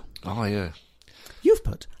whores. Oh, yeah. You've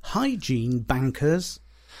put hygiene bankers.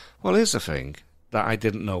 Well, here's the thing that I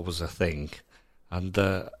didn't know was a thing, and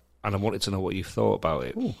I wanted to know what you thought about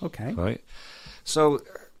it. Oh, okay. Right. So,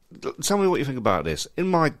 tell me what you think about this. In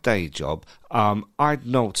my day job, I'd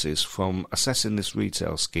noticed from assessing this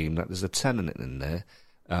retail scheme that there's a tenant in there,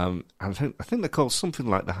 and I think they're called something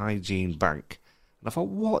like the Hygiene Bank. And I thought,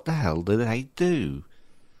 what the hell do they do?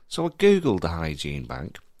 So I googled the Hygiene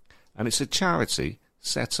Bank, and it's a charity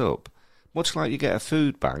set up, much like you get a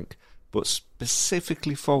food bank, but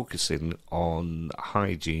specifically focusing on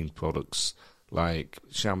hygiene products like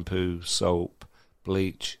shampoo, soap,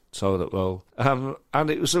 bleach, toilet roll. And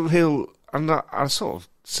it was a real... And I sort of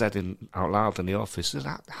said out loud in the office,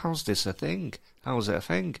 how's this a thing? How is it a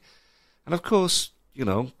thing? And of course, you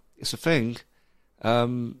know, it's a thing.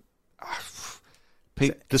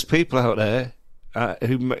 There's people out there,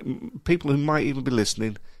 people who might even be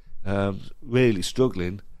listening, really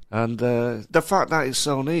struggling. And the fact that it's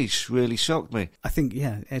so niche really shocked me. I think,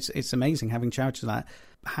 yeah, it's amazing having charities like that.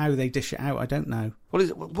 How they dish it out, I don't know. Well,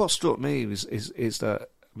 what struck me is that,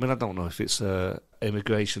 I mean, I don't know if it's a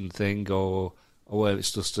immigration thing or whether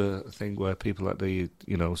it's just a thing where people at the,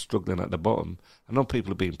 you know, struggling at the bottom. I know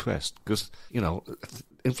people are being pressed because, you know,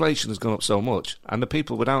 inflation has gone up so much, and the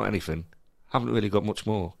people without anything haven't really got much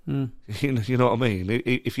more. Mm. You know what I mean?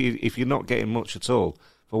 If you're not getting much at all,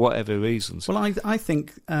 for whatever reasons. Well, I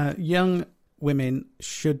think young women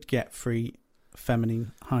should get free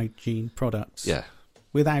feminine hygiene products. Yeah.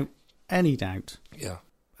 Without any doubt. Yeah.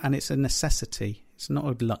 And it's a necessity. It's not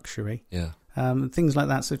a luxury. Yeah. Things like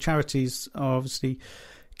that. So charities are obviously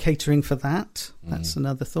catering for that. That's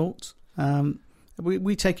another thought.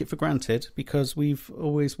 We take it for granted because we've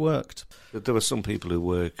always worked. There are some people who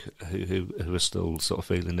work who are still sort of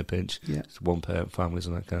feeling the pinch. Yeah. One-parent families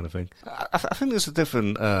and that kind of thing. I think there's a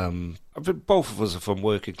different... I think both of us are from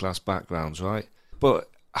working-class backgrounds, right? But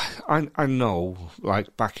I know,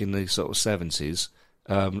 like, back in the sort of 70s,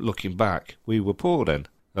 looking back, we were poor then.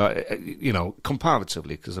 You know,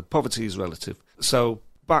 comparatively, because poverty is relative. So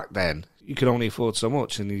back then, you could only afford so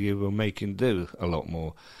much and you were making do a lot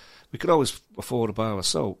more. We could always afford a bar of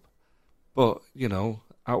soap, but, you know,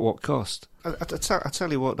 at what cost? I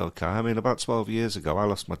tell you what, though, Kai, I mean, about 12 years ago, I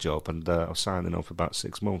lost my job and I was signing on for about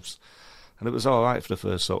 6 months. And it was all right for the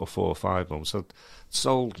first sort of 4 or 5 months. I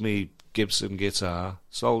sold me Gibson guitar,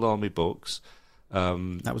 sold all my books.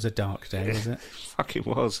 That was a dark day, was it? Fucking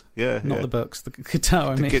was, yeah. Not the books, the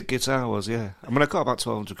guitar, I mean. The guitar was, yeah. I mean, I got about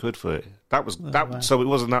 1,200 quid for it. Wow. So it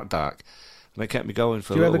wasn't that dark. And it kept me going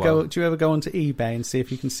for a little while. Do you ever go onto eBay and see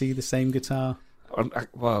if you can see the same guitar?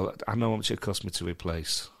 Well, I know how much it cost me to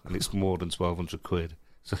replace, and it's more than 1,200 quid.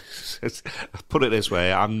 So, put it this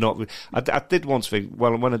way, I'm not... I did once think,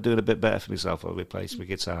 well, when I'm doing a bit better for myself, I'll replace my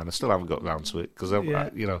guitar, and I still haven't got round to it, because,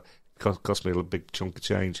 you know, it cost me a big chunk of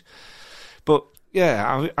change. But,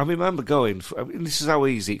 yeah, I remember going... this is how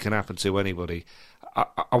easy it can happen to anybody.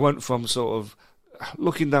 I went from sort of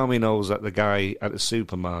looking down my nose at the guy at the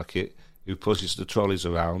supermarket who pushes the trolleys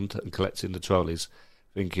around and collecting the trolleys,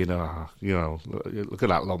 thinking, you know, look at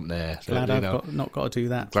that lump there. Glad I've not got to do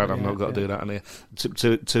that. Glad I've not got to do that. And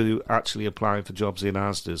to actually applying for jobs in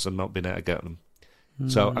Asda's and not being able to get them.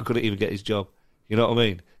 So I couldn't even get his job. You know what I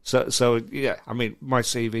mean? So yeah, I mean, my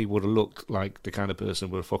CV would have looked like the kind of person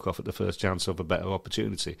who would fuck off at the first chance of a better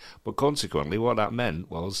opportunity. But consequently, what that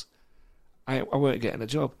meant was I weren't getting a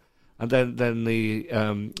job. And then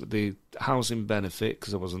the housing benefit,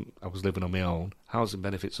 because I was living on my own, housing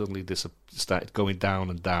benefit suddenly started going down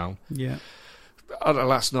and down. Yeah. At the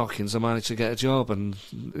last knockings, I managed to get a job, and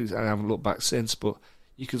I haven't looked back since. But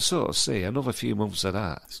you can sort of see another few months of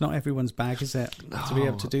that. It's not everyone's bag, is it? No. To be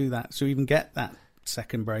able to do that, to even get that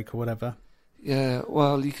second break or whatever. Yeah,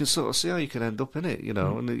 well, you can sort of see how you can end up in it,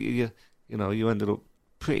 and you ended up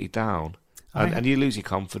pretty down. And you lose your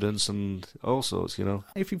confidence and all sorts,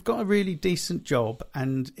 If you've got a really decent job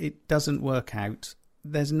and it doesn't work out,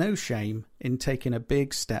 there's no shame in taking a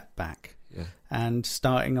big step back and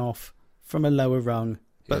starting off from a lower rung.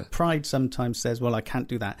 But pride sometimes says, well, I can't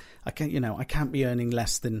do that. I can't be earning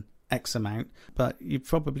less than X amount. But you're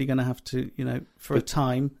probably going to have to, for a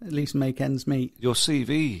time, at least make ends meet. Your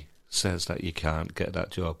CV says that you can't get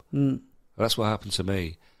that job. That's what happened to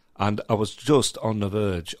me. And I was just on the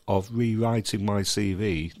verge of rewriting my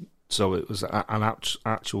CV, so it was an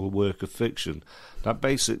actual work of fiction that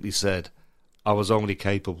basically said I was only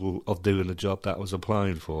capable of doing the job that I was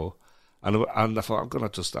applying for, and I thought I'm going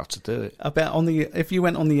to just have to do it. I bet if you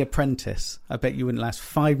went on The Apprentice, I bet you wouldn't last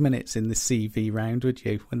 5 minutes in the CV round, would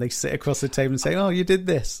you? When they sit across the table and say, "Oh, you did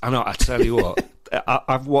this." I know. I tell you what.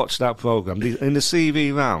 I've watched that programme in the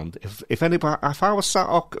CV round. If I was sat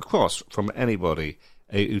across from anybody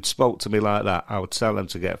who'd spoke to me like that, I would tell them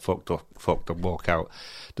to get fucked and walk out.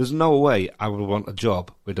 There's no way I would want a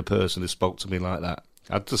job with a person who spoke to me like that.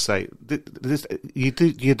 I'd just say, you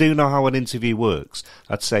do know how an interview works.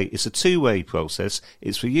 I'd say it's a two-way process.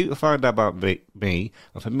 It's for you to find out about me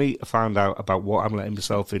and for me to find out about what I'm letting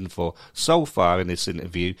myself in for. So far in this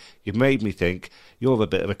interview, you've made me think you're a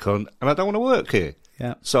bit of a cunt and I don't want to work here.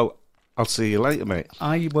 Yeah. So I'll see you later, mate.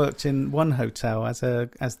 I worked in one hotel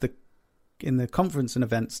in the conference and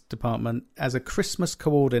events department as a Christmas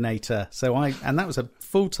coordinator. And that was a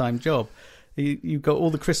full-time job. You got all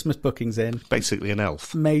the Christmas bookings in. Basically an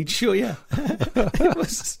elf. Made sure, yeah. It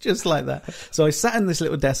was just like that. So I sat in this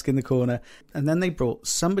little desk in the corner, and then they brought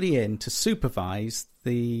somebody in to supervise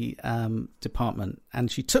the department.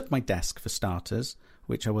 And she took my desk for starters,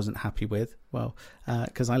 which I wasn't happy with,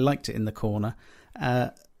 because I liked it in the corner.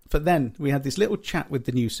 But then we had this little chat with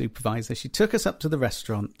the new supervisor. She took us up to the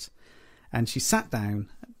restaurant, and she sat down.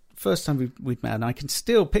 First time we'd met, and I can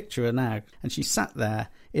still picture her now. And she sat there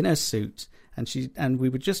in her suit, and we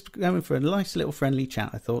were just going for a nice little friendly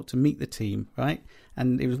chat, I thought, to meet the team, right?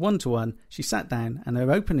 And it was 1-to-1. She sat down, and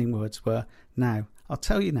her opening words were, "Now, I'll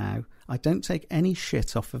tell you now, I don't take any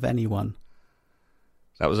shit off of anyone."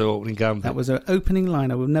 That was her opening gambit. That was her opening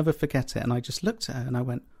line. I will never forget it. And I just looked at her, and I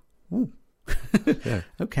went, "Ooh, yeah.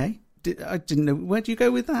 Okay." I didn't know. Where do you go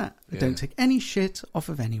with that? I don't take any shit off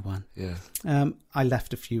of anyone. Yeah. I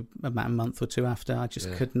left about a month or two after. I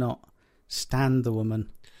just could not stand the woman.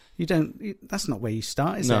 That's not where you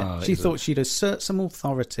start, is it? She thought she'd assert some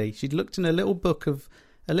authority. She'd looked in a little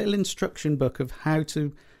instruction book of how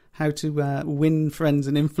to win friends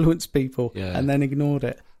and influence people, and then ignored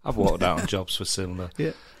it. I've walked out on jobs for similar.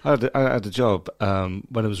 Yeah. I had a job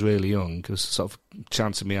when I was really young, because sort of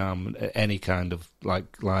chancing my arm at any kind of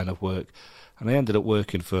line of work, and I ended up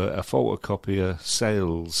working for a photocopier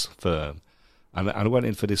sales firm, and I went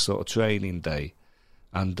in for this sort of training day,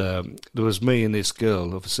 and there was me and this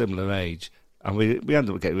girl of a similar age, and we ended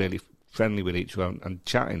up getting really friendly with each other and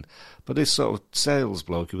chatting. But this sort of sales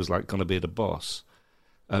bloke who was going to be the boss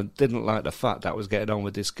didn't like the fact that I was getting on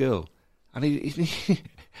with this girl, and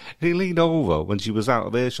he leaned over when she was out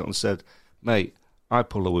of earshot and said, "Mate, I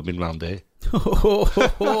pull a woman round here."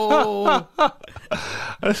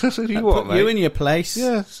 I said, "You what, mate? You in your place."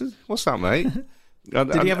 Yeah. What's that, mate?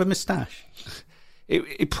 Did he have a moustache?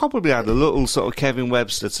 He probably had a little sort of Kevin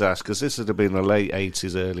Webster tash, because this would have been the late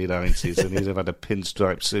 80s, early 90s, and he'd have had a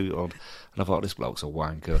pinstripe suit on. And I thought, this bloke's a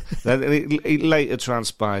wanker. Then it later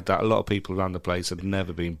transpired that a lot of people around the place had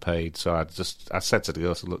never been paid. So I said to the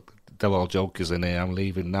girl, "Look, they're all jokers in here. I'm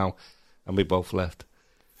leaving now." And we both left.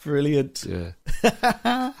 Brilliant.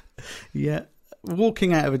 Yeah. Yeah.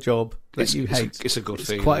 Walking out of a job that you hate. It's a good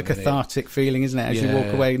feeling. It's quite a cathartic feeling, isn't it? As you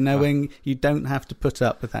walk away, knowing you don't have to put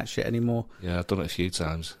up with that shit anymore. Yeah, I've done it a few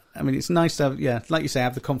times. I mean, it's nice to have, like you say,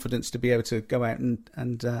 have the confidence to be able to go out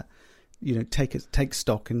and take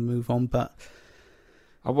stock and move on. But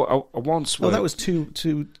I once. Well, that was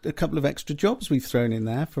a couple of extra jobs we've thrown in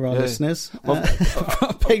there for our listeners. For our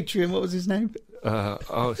Patreon, what was his name?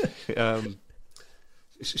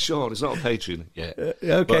 Sean, it's not a Patreon yet.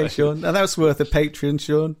 Okay, Sean. Now that's worth a Patreon,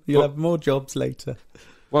 Sean. You'll have more jobs later.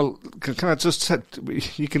 Well, can I just say,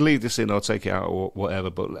 you can leave this in or take it out or whatever,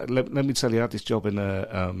 but let me tell you, I had this job in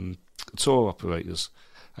tour operators.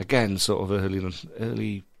 Again, sort of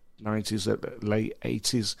early 90s, late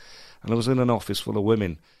 80s, and I was in an office full of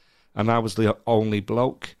women, and I was the only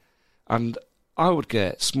bloke, and I would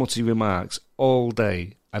get smutty remarks all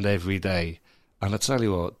day and every day, and I tell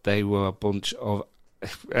you what, they were a bunch of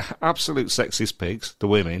absolute sexist pigs, the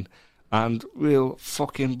women, and real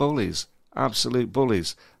fucking bullies. Absolute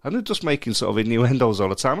bullies. And they're just making sort of innuendos all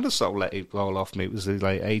the time. And I sort of let it roll off me. It was the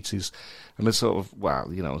late 80s. And I sort of, well,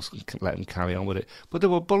 let them carry on with it. But they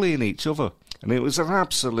were bullying each other. And it was an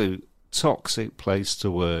absolute toxic place to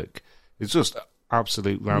work. It's just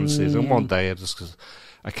absolute rancid. And one day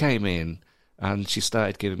I came in and she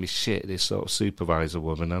started giving me shit, this sort of supervisor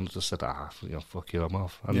woman. And I just said, fuck you, I'm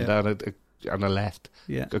off. And, and I left.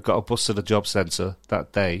 Yeah. I got a bus to the job centre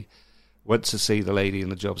that day. Went to see the lady in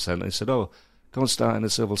the job centre and said, go and start in the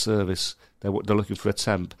civil service. They're looking for a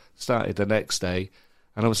temp. Started the next day,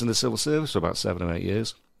 and I was in the civil service for about 7 or 8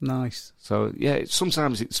 years. Nice. So, yeah,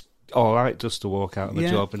 sometimes it's all right just to walk out of a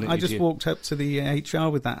job. And I just walked up to the HR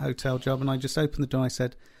with that hotel job, and I just opened the door. I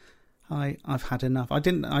said, hi, I've had enough. I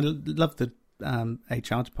loved the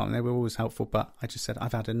HR department. They were always helpful, but I just said,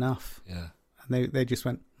 I've had enough. Yeah. And they just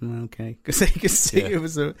went, okay. Because they could see it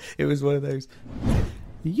was one of those...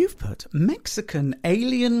 You've put Mexican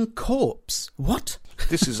alien corpse. What?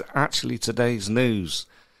 This is actually today's news.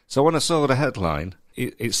 So when I saw the headline,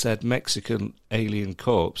 it said Mexican alien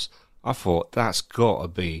corpse. I thought that's got to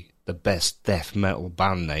be the best death metal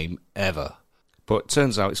band name ever. But it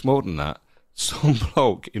turns out it's more than that. Some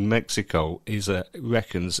bloke in Mexico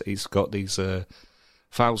reckons he's got these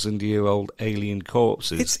 1,000-year-old alien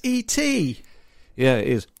corpses. It's E.T. Yeah, it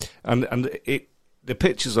is. And the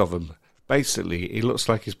pictures of them. Basically, he looks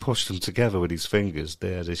like he's pushed them together with his fingers.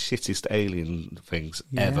 They're the shittest alien things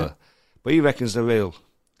ever. But he reckons they're real.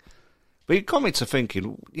 But it got me to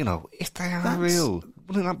thinking, if they are real,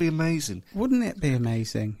 wouldn't that be amazing? Wouldn't it be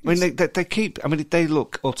amazing? I mean, they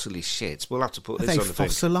look utterly shit. We'll have to put this on the thing. Are they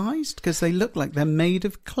fossilised? Because they look like they're made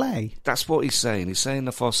of clay. That's what he's saying. He's saying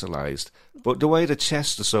they're fossilised. But the way the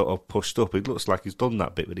chests are sort of pushed up, it looks like he's done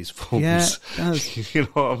that bit with his thumbs. Yeah, it does. You know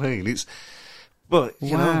what I mean? But,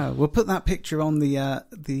 wow, we'll put that picture on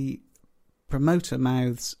the Promoter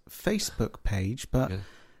Mouths Facebook page, but... Yeah.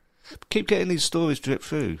 Keep getting these stories drip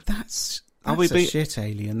through. That's a shit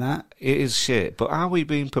alien, that. It is shit, but are we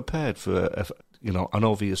being prepared for, an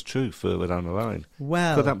obvious truth further down the line?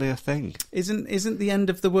 Well... Could that be a thing? Isn't the end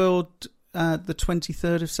of the world the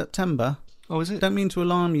 23rd of September? Oh, is it? Don't mean to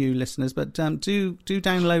alarm you, listeners, but do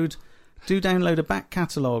download... Do download a back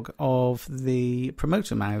catalogue of the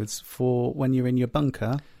Promoter Mouths for when you're in your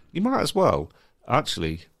bunker. You might as well,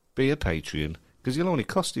 actually, be a Patreon, because it'll only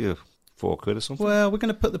cost you £4 or something. Well, we're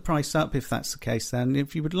going to put the price up if that's the case then.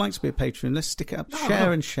 If you would like to be a Patreon, let's stick it up.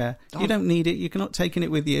 Share. You don't need it. You're not taking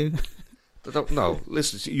it with you. No,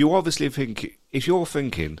 listen, you obviously think, if you're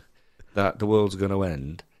thinking that the world's going to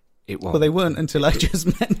end, it won't. Well, they weren't until I just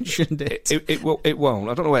mentioned it. It won't.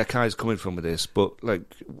 I don't know where Kai's coming from with this, but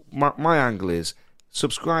my angle is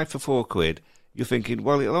subscribe for £4. You're thinking,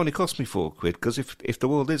 well, it'll only cost me £4 because if the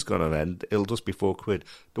world is going to end, it'll just be £4.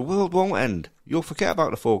 The world won't end. You'll forget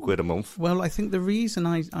about the £4 a month. Well, I think the reason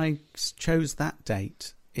I chose that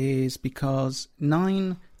date is because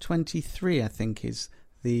 9/23, I think, is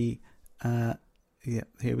the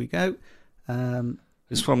here we go.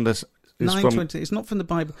 It's from this. 9/20. It's not from the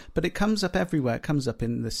Bible, but it comes up everywhere. It comes up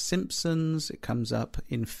in The Simpsons. It comes up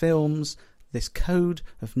in films. This code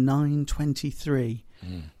of 9/23.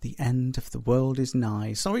 The end of the world is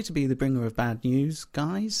nigh. Sorry to be the bringer of bad news,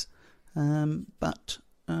 guys, but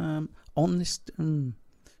on this,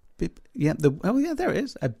 there it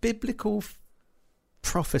is. A biblical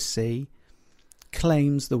prophecy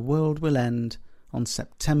claims the world will end on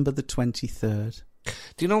September the 23rd.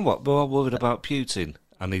 Do you know what? We're all worried about Putin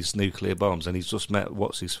and his nuclear bombs, and he's just met,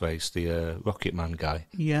 what's his face, the Rocket Man guy.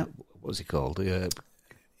 Yeah. What's he called?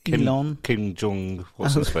 Kim Jong,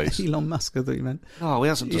 what's his face? Elon Musk, I thought you meant. Oh, he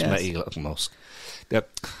hasn't just met Elon Musk.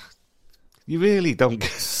 You really don't get...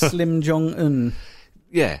 Slim Jong-un.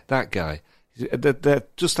 Yeah, that guy. They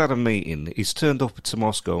just had a meeting. He's turned up to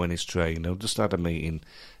Moscow in his train. They've just had a meeting.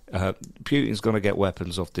 Putin's going to get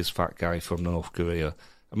weapons off this fat guy from North Korea.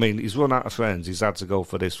 I mean, he's run out of friends. He's had to go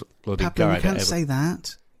for this bloody guy. You can't say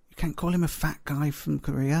that. You can't call him a fat guy from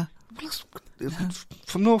Korea.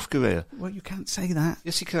 From North Korea. Well, you can't say that.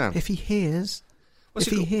 Yes, you can. If he hears... What's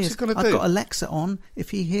he going to do? I've got Alexa on.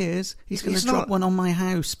 If he hears, he's going to drop one on my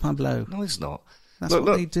house, Pablo. No, he's not. That's what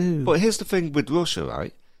they do. But here's the thing with Russia,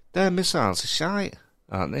 right? Their missiles are shite,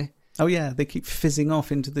 aren't they? Oh, yeah, they keep fizzing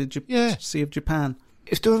off into the Sea of Japan.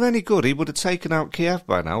 If they were any good, he would have taken out Kiev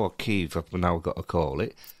by now, or Kyiv, I've now got to call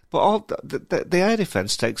it. But all the air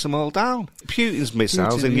defence takes them all down. Putin's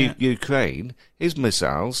missiles in Ukraine, his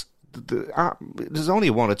missiles, there's only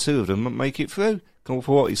one or two of them that make it through for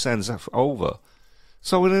what he sends over.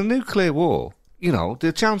 So in a nuclear war, you know,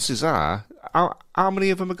 the chances are, how many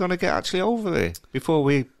of them are going to get actually over here before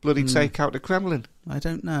we bloody take out the Kremlin? I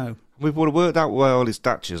don't know. We would have worked out where all his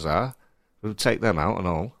datchas are. We would take them out and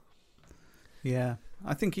all. Yeah,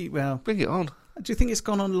 I think bring it on. Do you think it's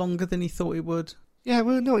gone on longer than he thought it would? Yeah,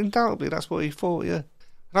 well, no, undoubtedly, that's what he thought, yeah.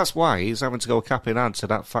 That's why he's having to go cap in hand to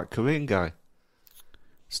that fat Korean guy.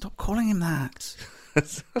 Stop calling him that.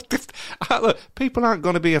 Look, people aren't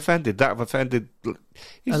going to be offended that have offended...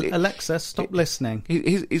 Alexa, stop listening.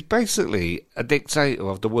 He's basically a dictator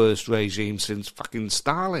of the worst regime since fucking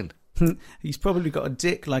Stalin. He's probably got a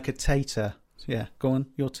dick like a tater. Yeah, go on,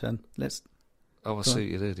 your turn. I see what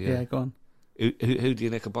you did, yeah. Yeah, go on. Who do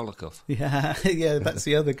you nick a bollock off? Yeah, yeah, that's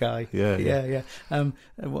the other guy. yeah.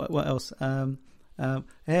 What else? What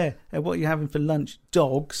are you having for lunch?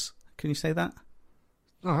 Dogs. Can you say that?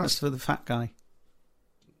 No, that's for the fat guy.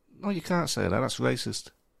 No, you can't say that. That's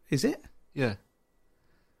racist. Is it? Yeah.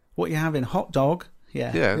 What are you having? Hot dog?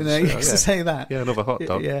 Yeah. Yeah. You know, you used to say that. Yeah, another hot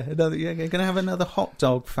dog. Yeah, another. Yeah, you're gonna have another hot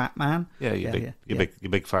dog, fat man. Yeah, you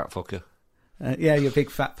big fat fucker. Yeah, you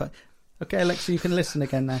big fat fuck. Okay, Alexa, you can listen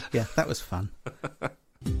again now. Yeah, that was fun.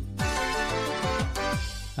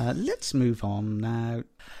 Let's move on now.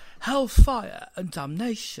 Hellfire and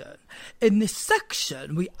damnation. In this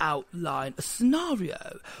section, we outline a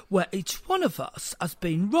scenario where each one of us has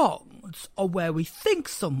been wronged, or where we think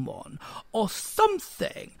someone or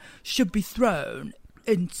something should be thrown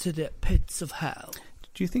into the pits of hell.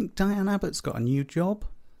 Do you think Diane Abbott's got a new job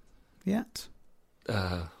yet?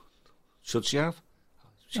 Should she have?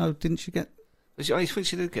 Oh, didn't she get... I think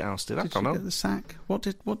she did get ousted. I don't know. Did she get the sack?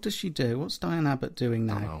 What does she do? What's Diane Abbott doing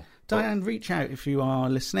now? Diane, reach out if you are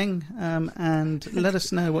listening and let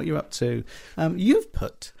us know what you're up to. You've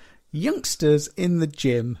put youngsters in the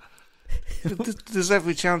gym. There's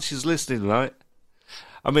every chance she's listening, right?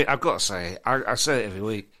 I mean, I've got to say, I say it every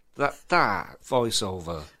week, that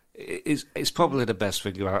voiceover is probably the best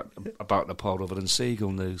thing about the pod other than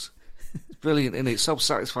Seagull News. It's brilliant, isn't it? It's so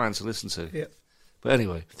satisfying to listen to. Yeah. But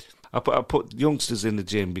anyway, I put youngsters in the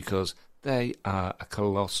gym because they are a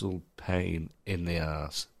colossal pain in the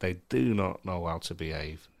arse. They do not know how to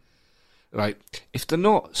behave. Like, if they're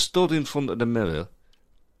not stood in front of the mirror,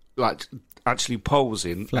 like actually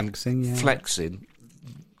posing, flexing,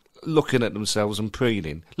 looking at themselves and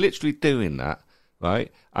preening, literally doing that,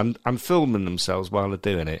 right, and filming themselves while they're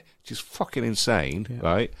doing it, which is fucking insane,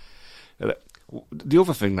 right? The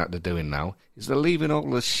other thing that they're doing now is they're leaving all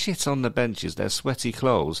the shit on the benches, their sweaty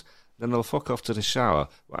clothes. Then they'll fuck off to the shower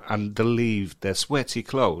and they'll leave their sweaty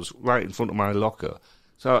clothes right in front of my locker.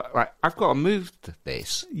 So, like, I've got to move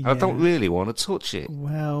this. Yeah. I don't really want to touch it.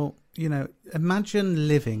 Well, you know, imagine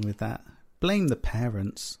living with that. Blame the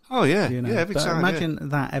parents. Oh, yeah. You know? Yeah, every time. Imagine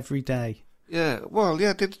that every day. Yeah, well,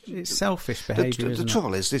 yeah. It's selfish behaviour, The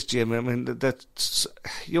trouble is, this gym, I mean,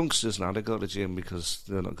 youngsters now, they go to the gym because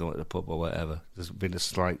they're not going to the pub or whatever. There's been a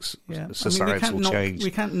slight societal change.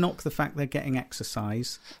 We can't knock the fact they're getting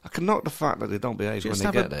exercise. I can knock the fact that they don't behave when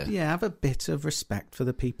they get there. Yeah, have a bit of respect for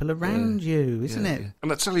the people around you, isn't it? Yeah.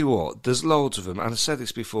 And I tell you what, there's loads of them, and I've said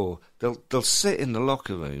this before, they'll sit in the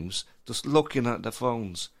locker rooms just looking at their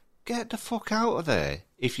phones. Get the fuck out of there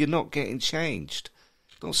if you're not getting changed.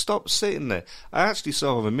 Don't stop sitting there. I actually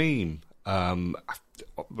saw a meme when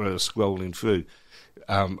I was scrolling through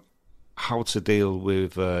how to deal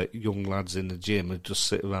with young lads in the gym who just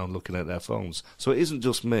sit around looking at their phones. So it isn't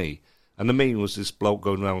just me. And the meme was this bloke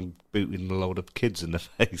going around booting a load of kids in the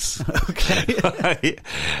face. Okay.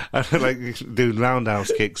 and like doing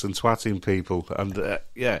roundhouse kicks and twatting people. And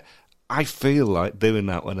I feel like doing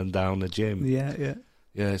that when I'm down the gym. Yeah, yeah.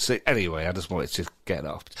 Yeah, so anyway, I just wanted to get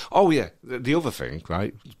off. Oh, yeah, the other thing,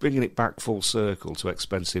 right, bringing it back full circle to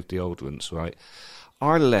expensive deodorants, right,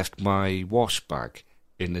 I left my wash bag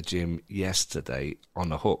in the gym yesterday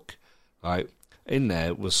on a hook, right? In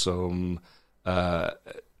there was some,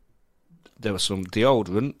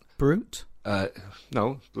 deodorant. Brute?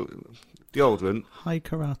 No, deodorant. High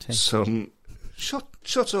karate. Some,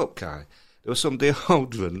 shut up, Kai. There was some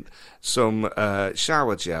deodorant, some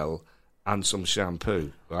shower gel, and some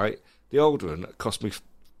shampoo, right? The deodorant cost me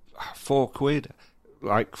 £4,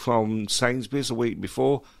 like from Sainsbury's a week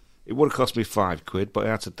before. It would have cost me £5, but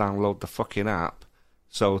I had to download the fucking app,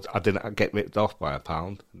 so I didn't get ripped off by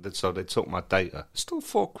 £1. So they took my data. It's still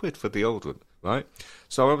 £4 for deodorant, right?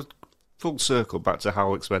 So I was full circle back to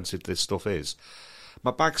how expensive this stuff is.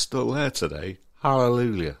 My bag's still there today.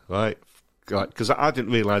 Hallelujah, right? Because I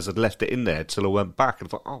didn't realise I'd left it in there till I went back and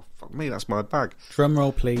thought, oh, fuck me, that's my bag. Drum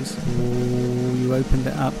roll, please. Ooh, you opened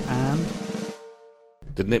it up and...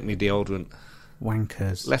 They nipped me deodorant.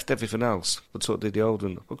 Wankers. Left everything else, but took the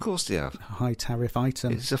deodorant. Of course they have. High tariff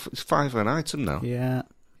item. It's £5 an item now. Yeah.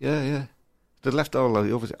 Yeah. They left all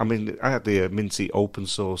the other... I mean, I had the minty open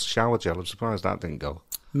source shower gel. I'm surprised that didn't go.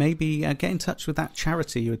 Maybe get in touch with that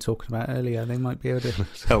charity you were talking about earlier. They might be able to...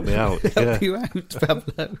 help me out. help you out,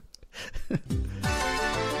 Pablo.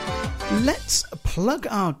 Let's plug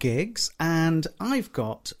our gigs, and I've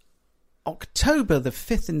got October the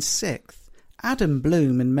 5th and 6th, Adam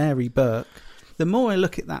Bloom and Mary Burke. The more I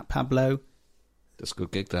look at that, Pablo... That's a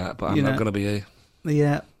good gig, that, but I'm not going to be here.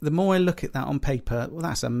 Yeah, the more I look at that on paper, well,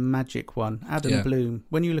 that's a magic one. Adam Bloom,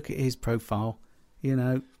 when you look at his profile, you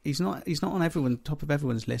know, he's not on top of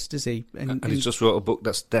everyone's list, is he? And he's just wrote a book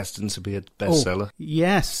that's destined to be a bestseller. Oh,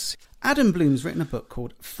 yes. Adam Bloom's written a book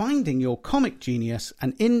called Finding Your Comic Genius,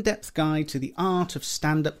 an in-depth guide to the art of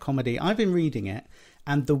stand-up comedy. I've been reading it,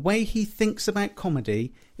 and the way he thinks about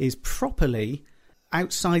comedy is properly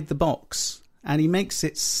outside the box, and he makes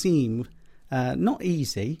it seem not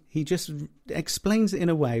easy. He just explains it in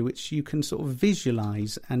a way which you can sort of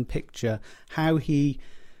visualise and picture how he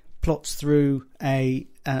plots through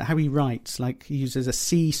how he writes. Like, he uses a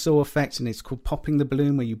seesaw effect, and it's called popping the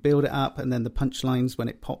balloon, where you build it up, and then the punchlines when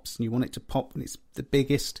it pops, and you want it to pop when it's the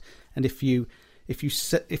biggest. And if you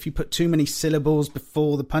put too many syllables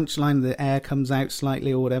before the punchline, the air comes out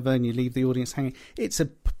slightly or whatever, and you leave the audience hanging. It's a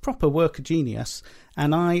proper work of genius,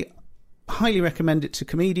 and I highly recommend it to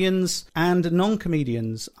comedians and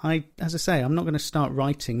non-comedians. As I say, I'm not going to start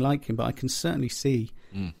writing like him, but I can certainly see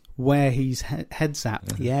where he's heads at.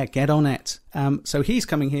 Yeah, get on it. So he's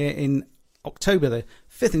coming here in October the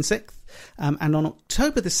 5th and 6th. And on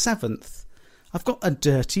October the 7th, I've got a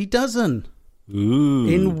Dirty Dozen. Ooh.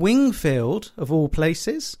 In Wingfield, of all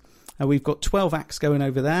places. We've got 12 acts going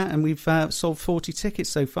over there, and we've sold 40 tickets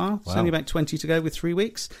so far. Wow. It's only about 20 to go with 3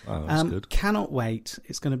 weeks. Wow, that's good. Cannot wait.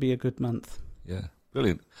 It's going to be a good month. Yeah,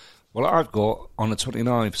 brilliant. Well, I've got, on the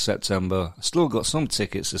 29th September, I still got some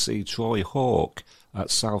tickets to see Troy Hawke at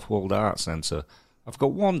Southwold Arts Centre. I've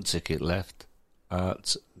got one ticket left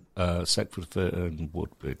at Seckford Theatre in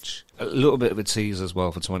Woodbridge. A little bit of a tease as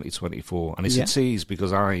well for 2024. And it's a tease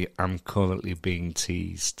because I am currently being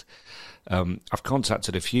teased. I've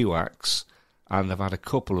contacted a few acts, and I've had a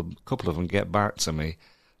couple of them get back to me.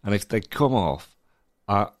 And if they come off,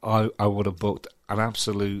 I would have booked an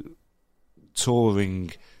absolute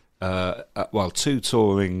touring... two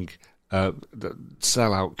touring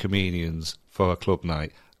sellout comedians for a club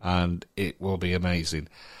night, and it will be amazing.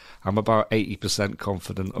 I'm about 80%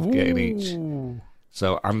 confident of getting each.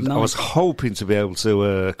 So I was hoping to be able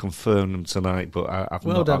to confirm them tonight, but I've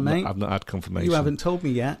not had confirmation. You haven't told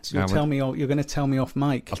me yet. You're going to tell me off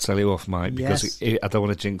mic. I'll tell you off mic because I don't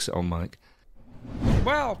want to jinx it on mic.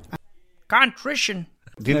 Well, contrition.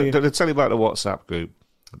 Did I tell you about the WhatsApp group?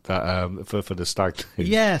 That for the stag?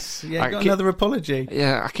 Yes, another apology.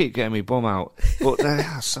 Yeah, I keep getting my bum out, but they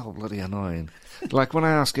are so bloody annoying. Like when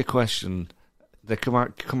I ask a question, they come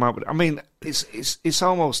out with. I mean, it's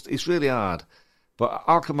really hard, but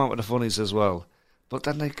I'll come out with the funnies as well. But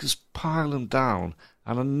then they just pile them down,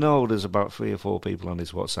 and I know there's about 3 or 4 people on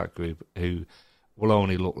this WhatsApp group who will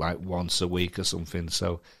only look like once a week or something.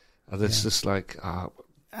 So it's just like.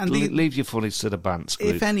 And leave your funnies to the Bants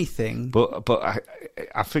group. If anything. But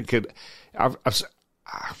I think I'm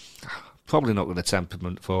probably not going to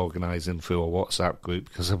temperament for organising through a WhatsApp group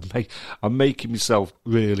because I'm making myself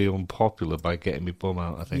really unpopular by getting my bum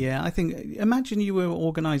out, I think. Yeah, I think, imagine you were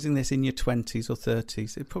organising this in your 20s or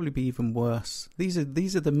 30s. It'd probably be even worse. These are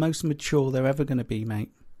the most mature they're ever going to be, mate.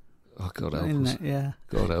 Oh, God help us. Yeah.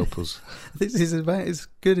 God help us. This is about as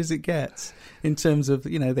good as it gets in terms of,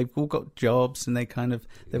 they've all got jobs and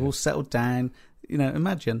they've all settled down.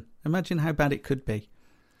 Imagine how bad it could be.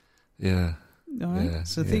 Yeah. All right. Yeah,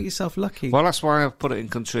 so think yourself lucky. Well, that's why I've put it in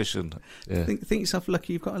contrition. Yeah. Think yourself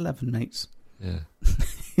lucky you've got 11 mates. Yeah.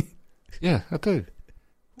 Yeah, I do.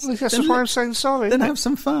 Well, that's why I'm saying sorry. Then have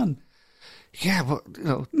some fun. Yeah, but,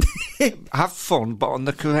 have fun, but on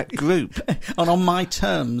the correct group. And on my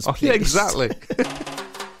terms, please. Yeah, exactly.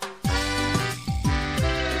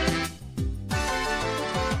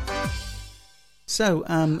 So,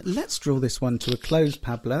 let's draw this one to a close,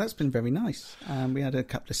 Pablo. That's been very nice. We had a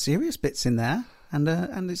couple of serious bits in there, and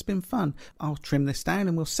it's been fun. I'll trim this down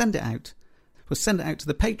and we'll send it out. We'll send it out to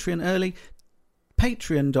the Patreon early.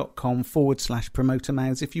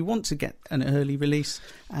 Patreon.com/promotermouths if you want to get an early release,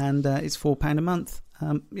 and it's £4 a month.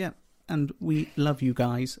 and we love you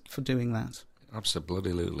guys for doing that.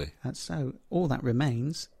 Absolutely. So all that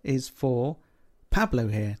remains is for Pablo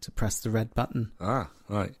here to press the red button.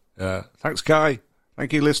 Right. Thanks, Kai.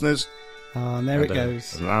 Thank you, listeners. And there it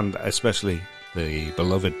goes. And especially the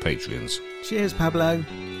beloved Patreons. Cheers, Pablo.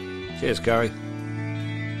 Cheers, Kai.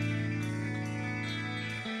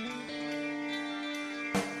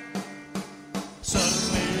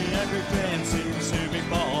 Suddenly everything seems to be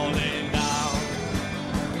falling down.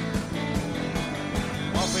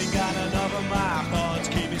 One thing and another, my thoughts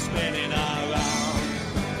keep me spinning around.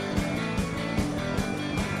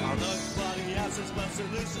 I look for the answers, but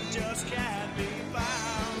solutions just can't be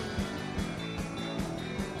found.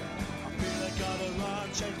 I feel I gotta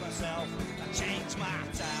run, change myself, and change my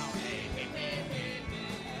town.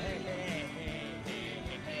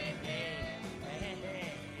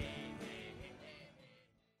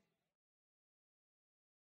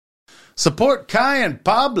 Support Kai and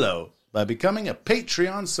Pablo by becoming a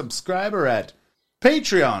Patreon subscriber at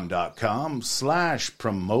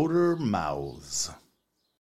patreon.com/promotermouths.